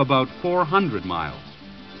out to about 400 miles.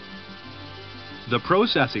 The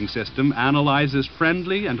processing system analyzes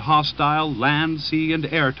friendly and hostile land, sea, and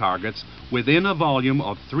air targets within a volume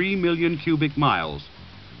of 3 million cubic miles,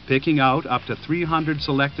 picking out up to 300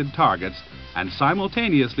 selected targets and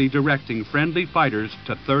simultaneously directing friendly fighters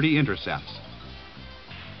to 30 intercepts.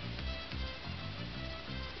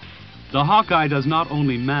 The Hawkeye does not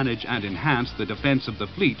only manage and enhance the defense of the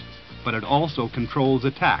fleet, but it also controls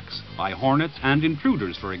attacks by hornets and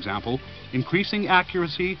intruders, for example, increasing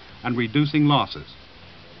accuracy and reducing losses.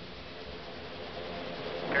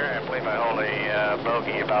 I believe I hold a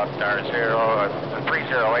bogey about our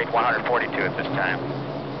 308 142 at this time.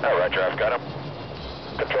 Oh, Roger, I've got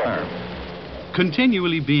him. Confirm.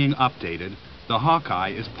 Continually being updated, the Hawkeye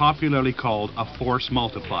is popularly called a force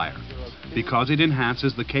multiplier because it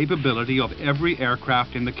enhances the capability of every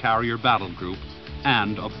aircraft in the carrier battle group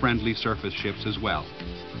and of friendly surface ships as well.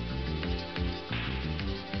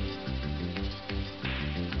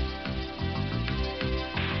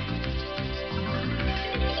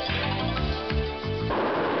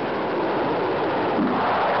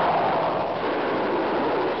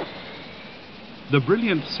 The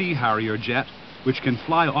brilliant Sea Harrier jet, which can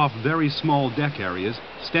fly off very small deck areas,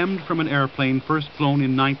 stemmed from an airplane first flown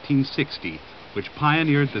in 1960, which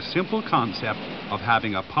pioneered the simple concept of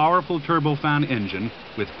having a powerful turbofan engine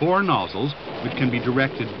with 4 nozzles which can be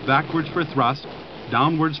directed backwards for thrust,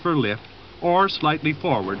 downwards for lift, or slightly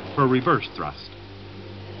forward for reverse thrust.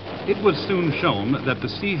 It was soon shown that the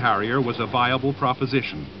Sea Harrier was a viable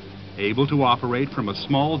proposition, able to operate from a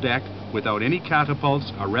small deck without any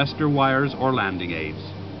catapults, arrestor wires, or landing aids.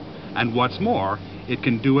 And what's more, it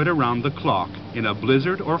can do it around the clock in a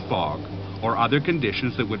blizzard or fog, or other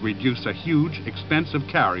conditions that would reduce a huge, expensive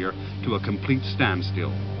carrier to a complete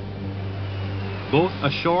standstill. Both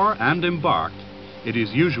ashore and embarked, it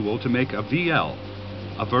is usual to make a VL,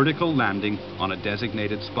 a vertical landing on a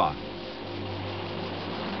designated spot.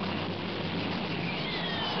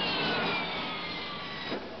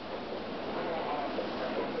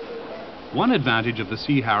 One advantage of the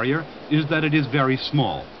Sea Harrier is that it is very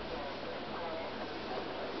small.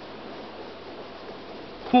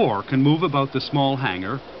 4 can move about the small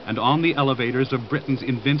hangar and on the elevators of Britain's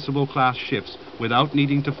Invincible-class ships without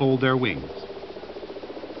needing to fold their wings.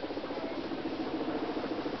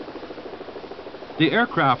 The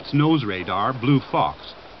aircraft's nose radar, Blue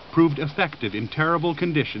Fox, proved effective in terrible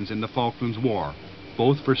conditions in the Falklands War,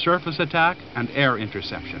 both for surface attack and air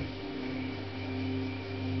interception.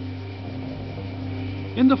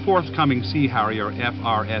 In the forthcoming Sea Harrier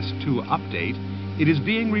FRS-2 update, it is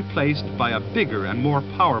being replaced by a bigger and more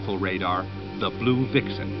powerful radar, the Blue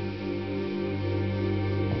Vixen.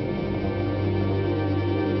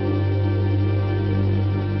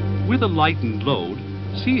 With a lightened load,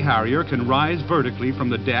 Sea Harrier can rise vertically from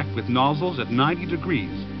the deck with nozzles at 90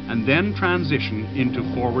 degrees and then transition into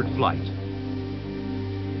forward flight.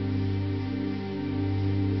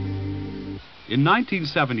 In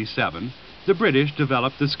 1977, the British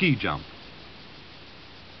developed the ski jump.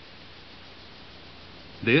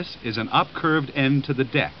 This is an up-curved end to the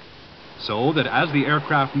deck, so that as the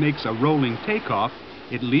aircraft makes a rolling takeoff,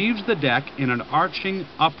 it leaves the deck in an arching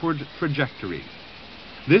upward trajectory.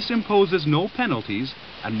 This imposes no penalties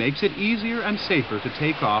and makes it easier and safer to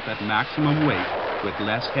take off at maximum weight with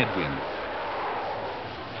less headwind.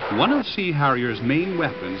 One of Sea Harrier's main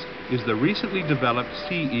weapons is the recently developed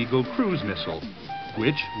Sea Eagle cruise missile,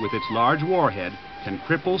 which, with its large warhead, can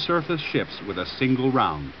cripple surface ships with a single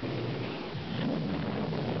round.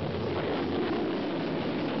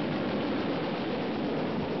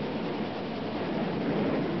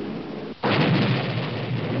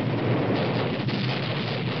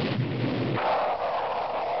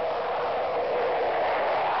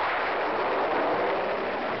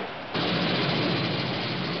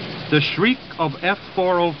 The shriek of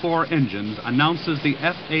F-404 engines announces the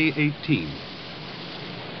FA-18.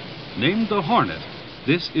 Named the Hornet,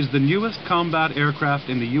 this is the newest combat aircraft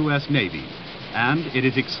in the U.S. Navy, and it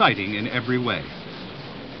is exciting in every way.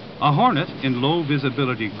 A Hornet in low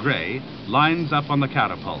visibility gray lines up on the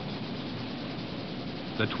catapult.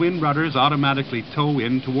 The twin rudders automatically tow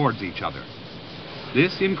in towards each other.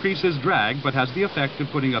 This increases drag but has the effect of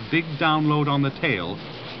putting a big download on the tail,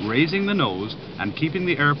 raising the nose and keeping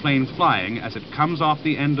the airplane flying as it comes off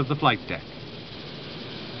the end of the flight deck.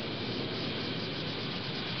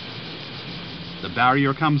 The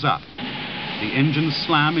barrier comes up. The engines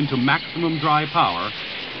slam into maximum dry power,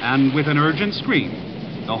 and with an urgent scream,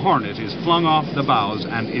 the Hornet is flung off the bows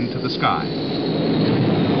and into the sky.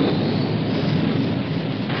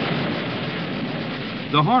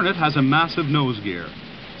 The Hornet has a massive nose gear,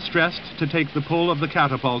 stressed to take the pull of the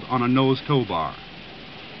catapult on a nose tow bar.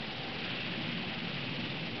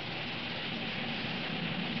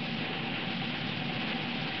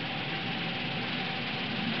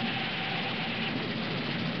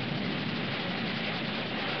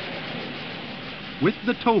 With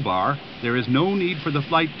the tow bar, there is no need for the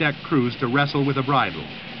flight deck crews to wrestle with a bridle.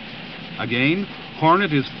 Again,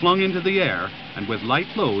 Hornet is flung into the air, and with light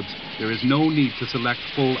loads, there is no need to select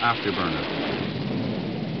full afterburner.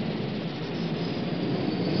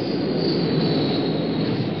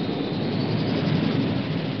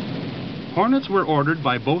 Hornets were ordered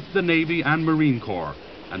by both the Navy and Marine Corps,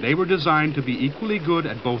 and they were designed to be equally good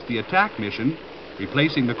at both the attack mission,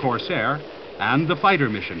 replacing the Corsair, and the fighter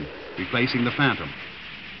mission, replacing the Phantom.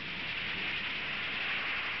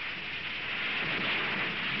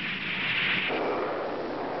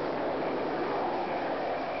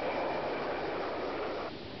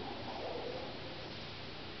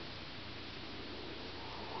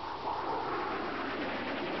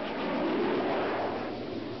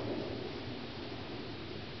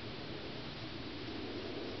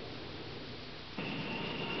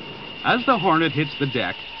 As the Hornet hits the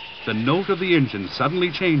deck, the note of the engine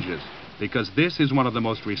suddenly changes, because this is one of the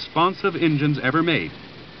most responsive engines ever made,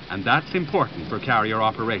 and that's important for carrier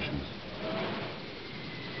operations.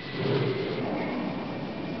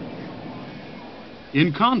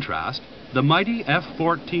 In contrast, the mighty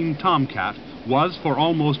F-14 Tomcat was for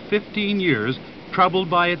almost 15 years troubled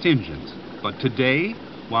by its engines, but today,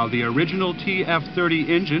 while the original TF-30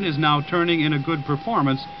 engine is now turning in a good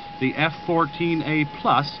performance, the F-14A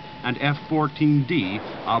Plus and F-14D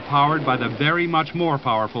are powered by the very much more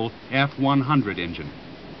powerful F-100 engine.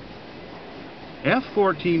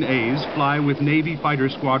 F-14As fly with Navy Fighter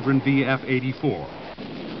Squadron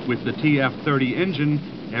VF-84. With the TF-30 engine,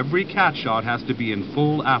 every cat shot has to be in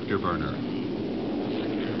full afterburner.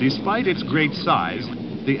 Despite its great size,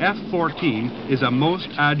 the F-14 is a most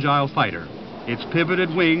agile fighter, its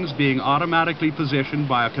pivoted wings being automatically positioned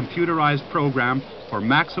by a computerized program for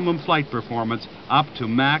maximum flight performance up to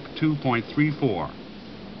Mach 2.34.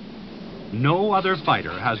 No other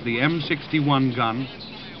fighter has the M61 gun,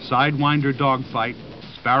 Sidewinder dogfight,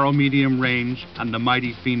 Sparrow medium range, and the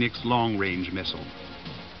mighty Phoenix long-range missile.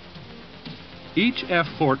 Each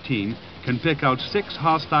F-14 can pick out 6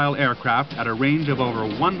 hostile aircraft at a range of over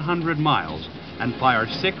 100 miles and fire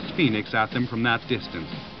 6 Phoenix at them from that distance.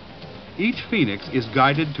 Each Phoenix is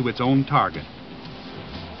guided to its own target.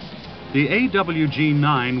 The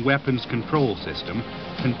AWG-9 weapons control system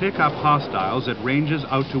can pick up hostiles at ranges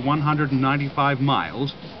out to 195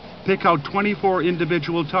 miles, pick out 24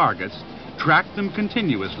 individual targets, track them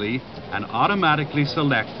continuously, and automatically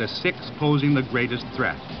select the 6 posing the greatest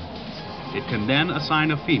threat. It can then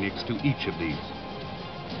assign a Phoenix to each of these.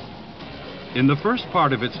 In the first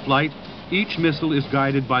part of its flight, each missile is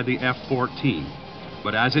guided by the F-14,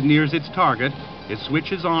 but as it nears its target, it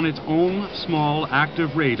switches on its own small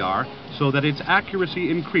active radar so that its accuracy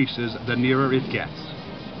increases the nearer it gets.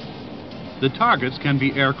 The targets can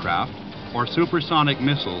be aircraft or supersonic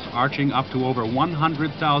missiles arching up to over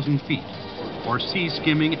 100,000 feet, or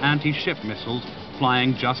sea-skimming anti-ship missiles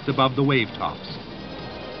flying just above the wave tops.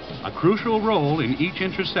 A crucial role in each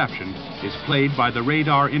interception is played by the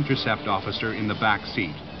radar intercept officer in the back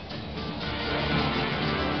seat.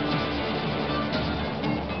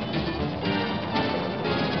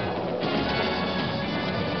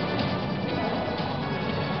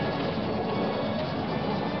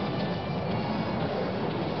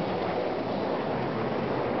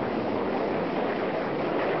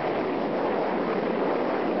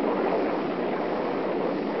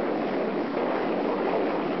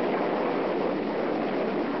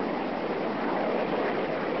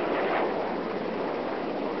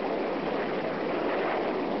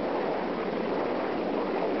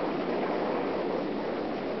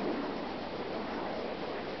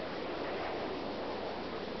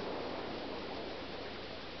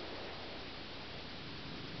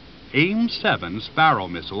 AIM-7 Sparrow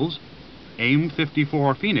missiles,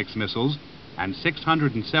 AIM-54 Phoenix missiles, and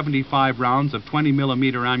 675 rounds of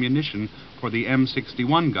 20mm ammunition for the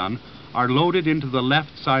M61 gun are loaded into the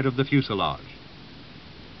left side of the fuselage.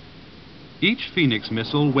 Each Phoenix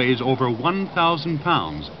missile weighs over 1,000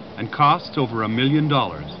 pounds and costs over $1 million.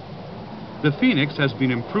 The Phoenix has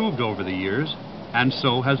been improved over the years, and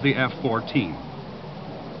so has the F-14.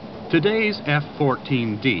 Today's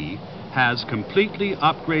F-14D has completely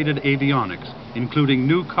upgraded avionics, including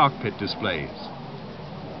new cockpit displays.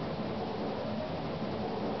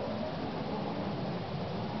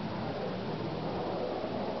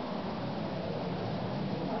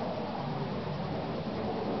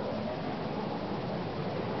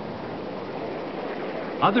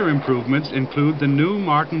 Other improvements include the new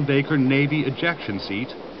Martin Baker Navy ejection seat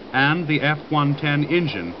and the F-110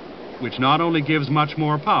 engine, which not only gives much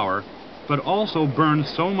more power, but also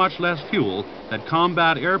burns so much less fuel that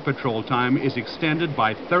combat air patrol time is extended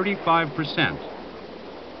by 35%.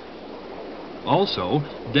 Also,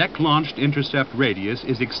 deck-launched intercept radius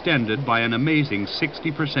is extended by an amazing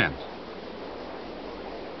 60%.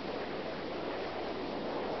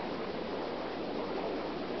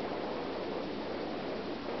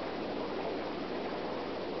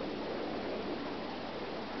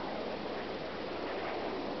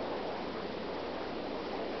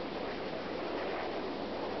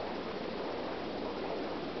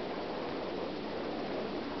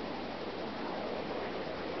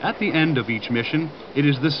 At the end of each mission, it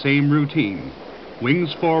is the same routine.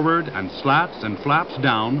 Wings forward and slats and flaps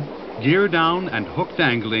down, gear down and hook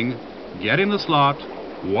dangling, get in the slot,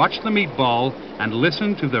 watch the meatball, and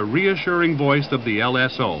listen to the reassuring voice of the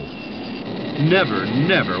LSO. Never,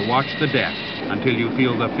 never watch the deck until you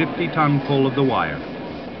feel the 50-ton pull of the wire.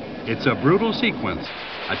 It's a brutal sequence,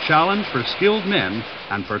 a challenge for skilled men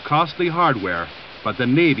and for costly hardware, but the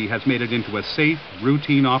Navy has made it into a safe,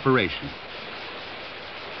 routine operation.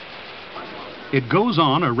 It goes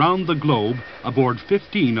on around the globe aboard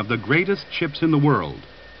 15 of the greatest ships in the world.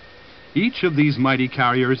 Each of these mighty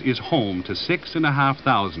carriers is home to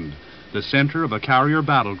 6,500, the center of a carrier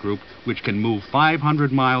battle group which can move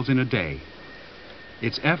 500 miles in a day.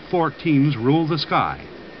 Its F-14s rule the sky,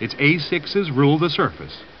 its A-6s rule the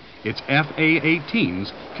surface, its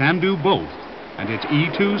F-A-18s can do both, and its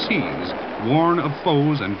E-2Cs warn of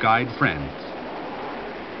foes and guide friends.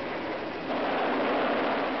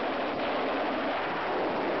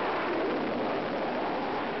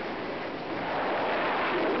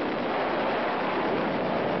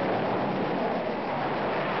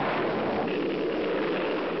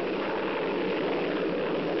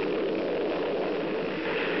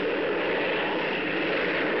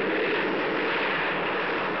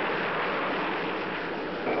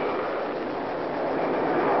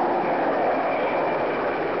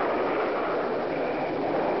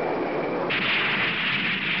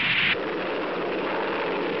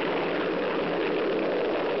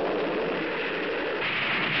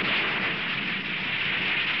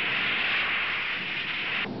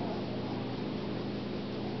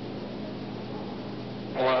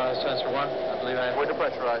 Sensor 1, I believe I am. We're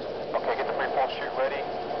depressurized. Okay, get the free-fall chute ready.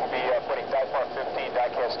 We'll be putting diapar 15,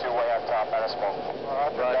 diecast 2 way on top out of smoke.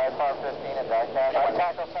 Roger, diapar 15 and diecast.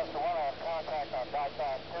 Contact on Sensor 1, I have contact on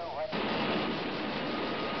diecast 2. Ready?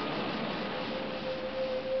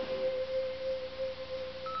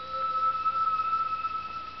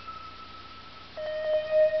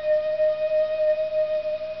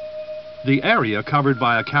 The area covered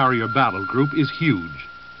by a carrier battle group is huge.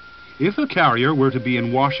 If a carrier were to be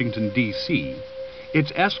in Washington, D.C.,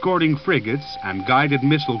 its escorting frigates and guided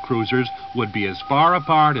missile cruisers would be as far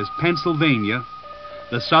apart as Pennsylvania,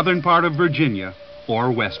 the southern part of Virginia, or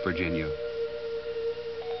West Virginia.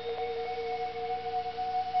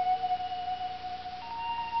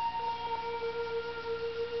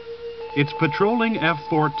 its patrolling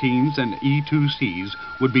F-14s and E-2Cs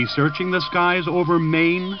would be searching the skies over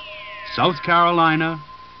Maine, South Carolina,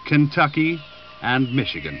 Kentucky, and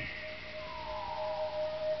Michigan.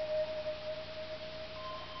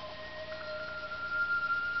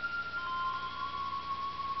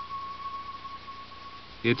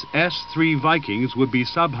 Its S-3 Vikings would be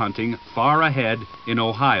sub-hunting far ahead in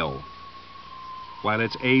Ohio, while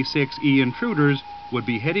its A-6E Intruders would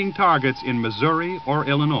be hitting targets in Missouri or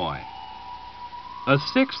Illinois. A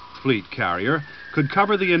sixth fleet carrier could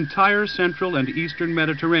cover the entire central and eastern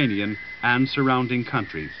Mediterranean and surrounding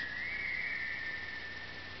countries.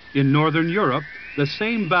 In northern Europe, the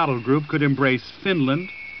same battle group could embrace Finland,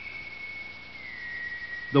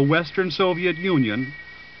 the Western Soviet Union,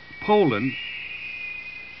 Poland,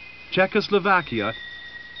 Czechoslovakia,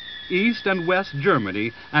 East and West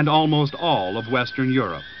Germany, and almost all of Western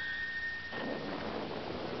Europe.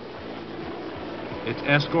 Its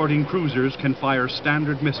escorting cruisers can fire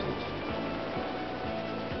Standard missiles.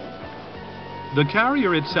 The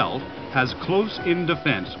carrier itself has close-in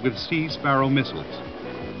defense with Sea Sparrow missiles.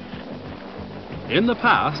 In the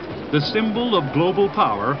past, the symbol of global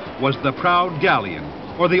power was the proud galleon,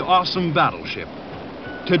 or the awesome battleship.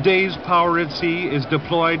 Today's power at sea is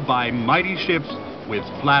deployed by mighty ships with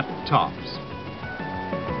flat tops.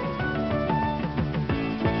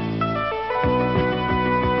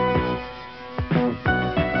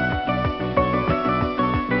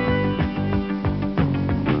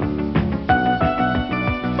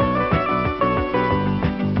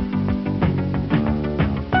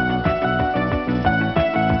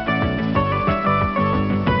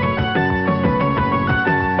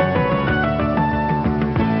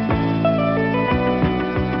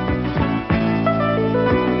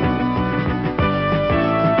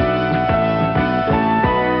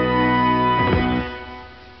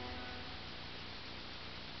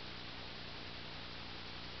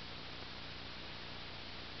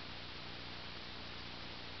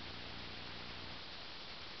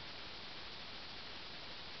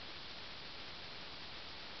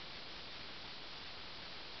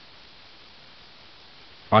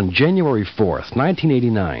 On January 4th,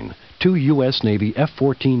 1989, two U.S. Navy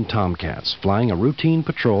F-14 Tomcats flying a routine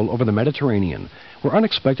patrol over the Mediterranean were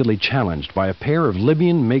unexpectedly challenged by a pair of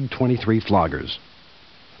Libyan MiG-23 floggers.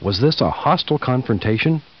 Was this a hostile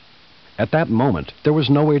confrontation? At that moment, there was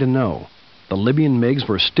no way to know. The Libyan MiGs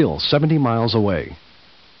were still 70 miles away.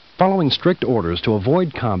 Following strict orders to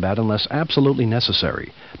avoid combat unless absolutely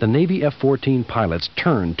necessary, the Navy F-14 pilots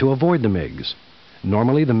turned to avoid the MiGs.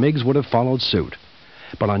 Normally, the MiGs would have followed suit.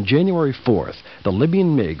 But on January 4th, the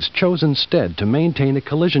Libyan MiGs chose instead to maintain a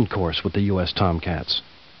collision course with the U.S. Tomcats.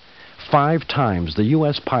 5 times the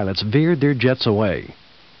U.S. pilots veered their jets away.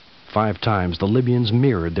 5 times the Libyans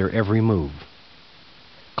mirrored their every move.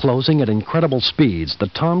 Closing at incredible speeds, the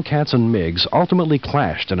Tomcats and MiGs ultimately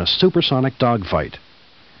clashed in a supersonic dogfight.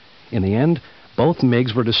 In the end, both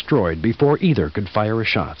MiGs were destroyed before either could fire a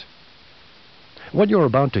shot. What you're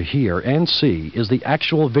about to hear and see is the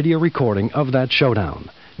actual video recording of that showdown,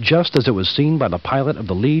 just as it was seen by the pilot of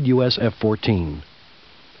the lead U.S. F-14.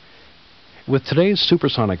 With today's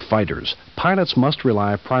supersonic fighters, pilots must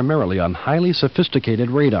rely primarily on highly sophisticated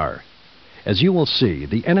radar. As you will see,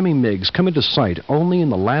 the enemy MiGs come into sight only in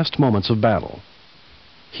the last moments of battle.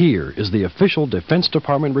 Here is the official Defense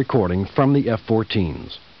Department recording from the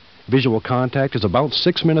F-14s. Visual contact is about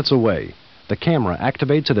 6 minutes away. The camera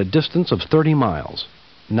activates at a distance of 30 miles.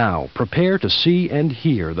 Now, prepare to see and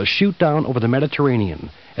hear the shoot-down over the Mediterranean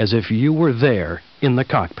as if you were there in the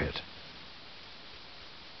cockpit.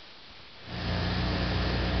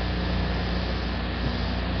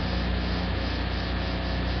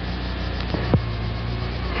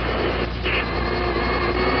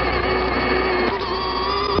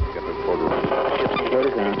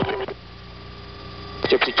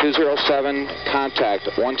 Gypsy 207, contact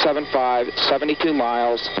 175, 72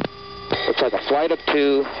 miles. Looks like a flight of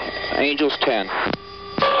 2, Angels 10.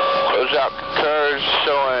 Close out curves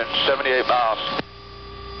showing 78 miles.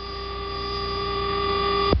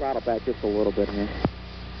 Throttle back just a little bit here.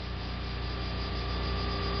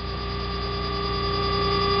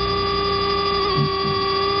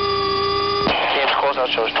 James closeout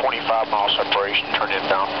shows 25 miles separation, turn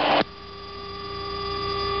inbound.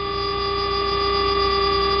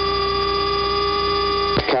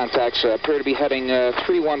 Contacts appear to be heading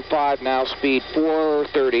 315 now, speed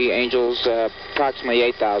 430, Angels approximately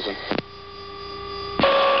 8,000.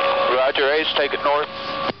 Roger, Ace, take it north.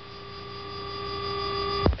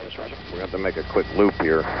 We have to make a quick loop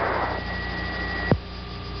here.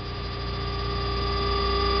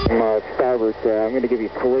 Starboard, I'm going to give you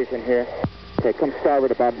collision here. Okay, come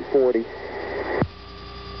starboard about 40.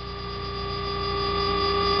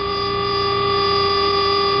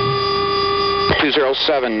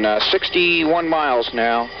 (207), 61 miles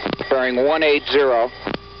now, bearing 180.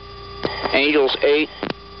 Angels 8,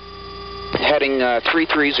 heading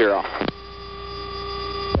 330.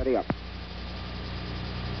 Steady up.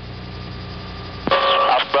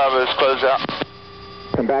 Alpha Bravo is closed out.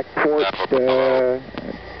 Come back port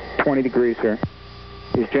 20 degrees here.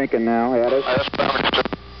 He's jinking now at us. That's Bravo.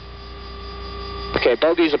 Okay,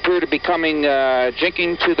 bogies appear to be coming,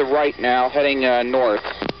 jinking to the right now, heading north.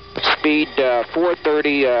 Speed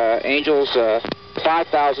 430, Angels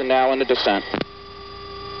 5,000 now in the descent.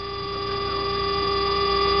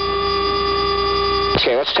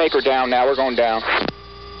 Okay, let's take her down now. We're going down.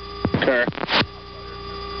 Okay.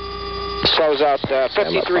 Slows out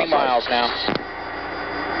 53 miles now.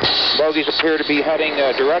 Bogies appear to be heading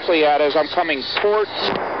directly at us. I'm coming port.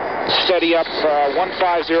 Steady up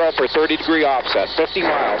 150 for 30-degree offset. 50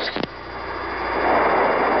 miles.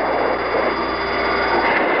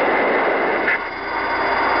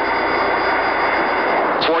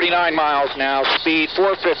 .49 miles now. Speed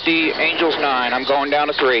 450. Angels 9. I'm going down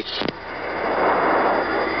to 3.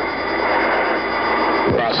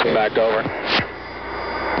 Crossing back over.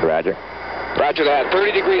 Roger. Roger that.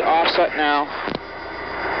 30-degree offset now.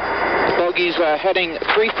 Bogies heading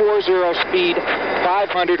 340, speed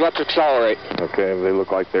 500. Let's accelerate. Okay, they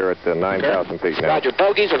look like they're at 9,000 feet now. Roger.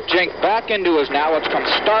 Bogies have jinked back into us now. Let's come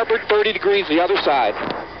starboard 30 degrees the other side.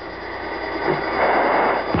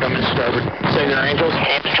 Coming starboard. Say your Angels.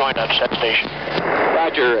 Hands joined on set station.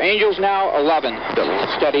 Roger. Angels now 11.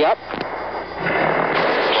 Steady up.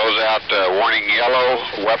 Close out, warning yellow,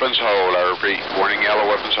 weapons hold. I repeat, warning yellow,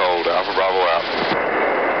 weapons hold. Alpha Bravo out.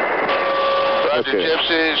 Roger, Okay.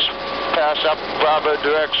 Gypsies. Pass up Bravo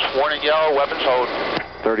directs. Warning yellow, weapons hold.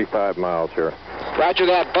 35 miles here. Roger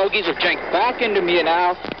that. Bogies have jinked back into me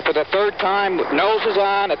now for the third time. Nose is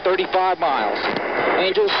on at 35 miles.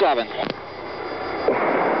 Angels 7.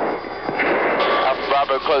 Alpha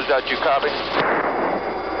Bravo closed out. You copy?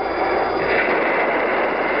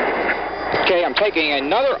 Okay, I'm taking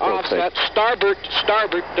another offset, starboard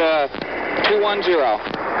 210.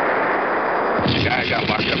 This guy got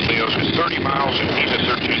locked up, Leo's at 30 miles and he's at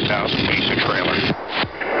 13,000 feet a trailer.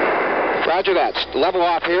 Roger that. Level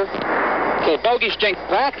off here. Okay, bogies jinked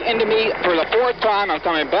back into me for the fourth time. I'm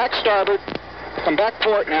coming back starboard. Come back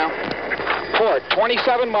port now. Port,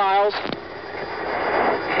 27 miles.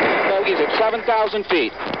 Bogies at 7,000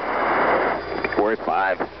 feet. We're at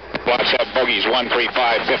 5. Watch out, bogies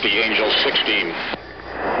 13550, Angels 16.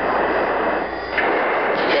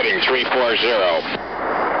 Heading 340.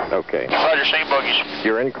 Okay. Roger, same bogies.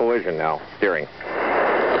 You're in collision now. Steering.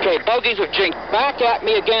 Okay, bogies have jinked back at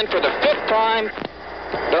me again for the fifth time.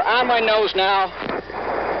 They're on my nose now.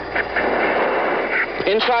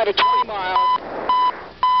 Inside of 20 miles.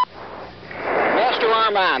 Master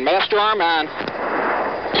arm on. Master arm on.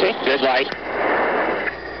 See, good light.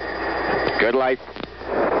 Good light.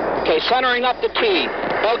 Okay, centering up the T.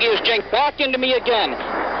 Bogey has jinked back into me again.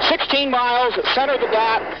 16 miles, center the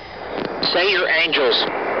dot. Say your Angels.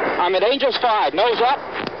 I'm at Angels 5. Nose up.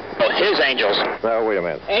 Oh, his Angels. No, wait a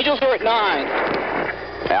minute. Angels are at 9.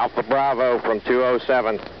 Alpha Bravo from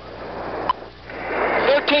 207.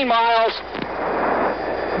 13 miles.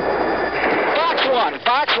 Fox 1.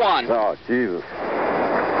 Fox 1. Oh, Jesus.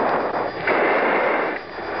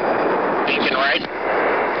 Beacon right.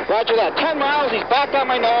 Roger that. 10 miles. He's back on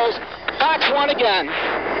my nose. Fox 1 again.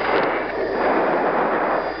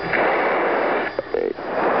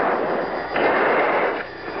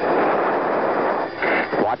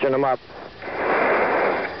 Watching them up.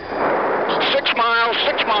 6 miles.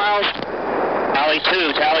 6 miles. Tally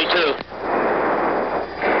 2. Tally 2.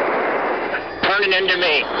 Turning into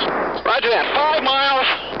me. Roger that. 5 miles.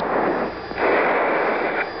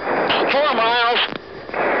 4 miles.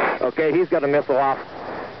 Okay, he's got a missile off.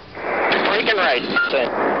 Breaking right.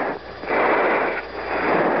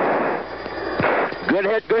 Good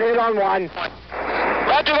hit on one.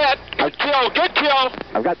 Roger that. Good kill. Good kill.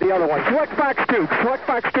 I've got the other one. Select Fox 2. Select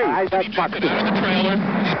Fox 2. I got Fox 2. Out of the trailer.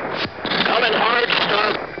 Coming hard,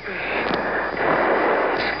 stop.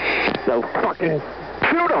 So fucking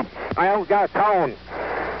shoot him. I don't got a tone.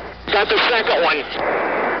 Got the second one.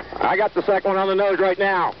 I got the second one on the nose right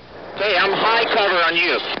now. Okay, I'm high cover on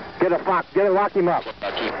you. Lock him up.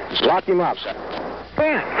 Lock him up.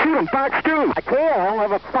 Man, shoot him, Fox 2. I can't. I don't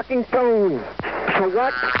have a fucking tone. So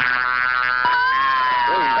what?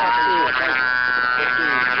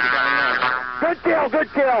 Good kill, good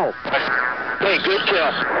kill. Hey, good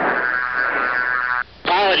kill.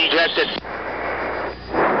 Pilot ejected.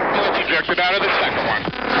 ejected out of the second one.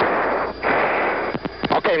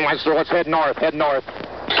 Okay, Munster, let's head north. Head north.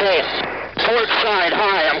 Okay. Port side,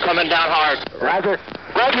 high. I'm coming down hard. Roger.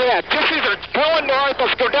 Roger that. Gypsies are going north.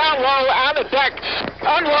 Let's go down low, on the deck.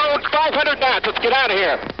 Unload 500 knots. Let's get out of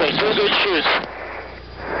here. Okay, 2 good shoots.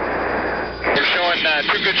 We're showing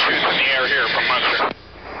 2 good shoots in the air here from Munster.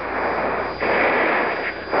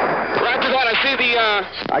 Roger that. I see the...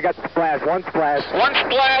 I got the splash. One splash. One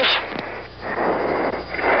splash.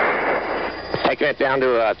 Taking it down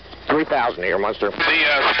to 3,000 here, Munster. The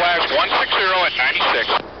splash 160 at 96.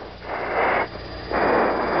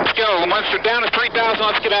 Let's go. Munster down to 3,000.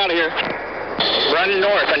 Let's get out of here. Run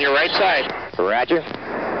north on your right side. Roger.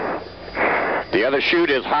 The other chute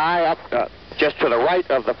is high up, just to the right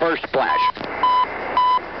of the first splash.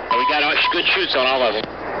 We got good shoots on all of them.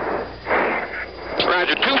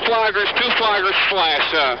 Roger. 2 floggers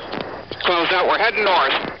splash. Closed out. We're heading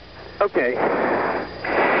north. Okay.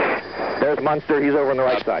 There's Munster. He's over on the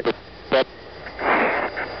right side.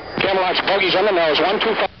 Camelot's bogeys on the nose.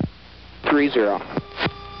 12530.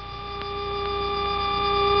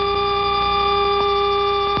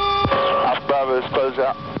 Bravo is closed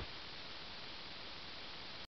out.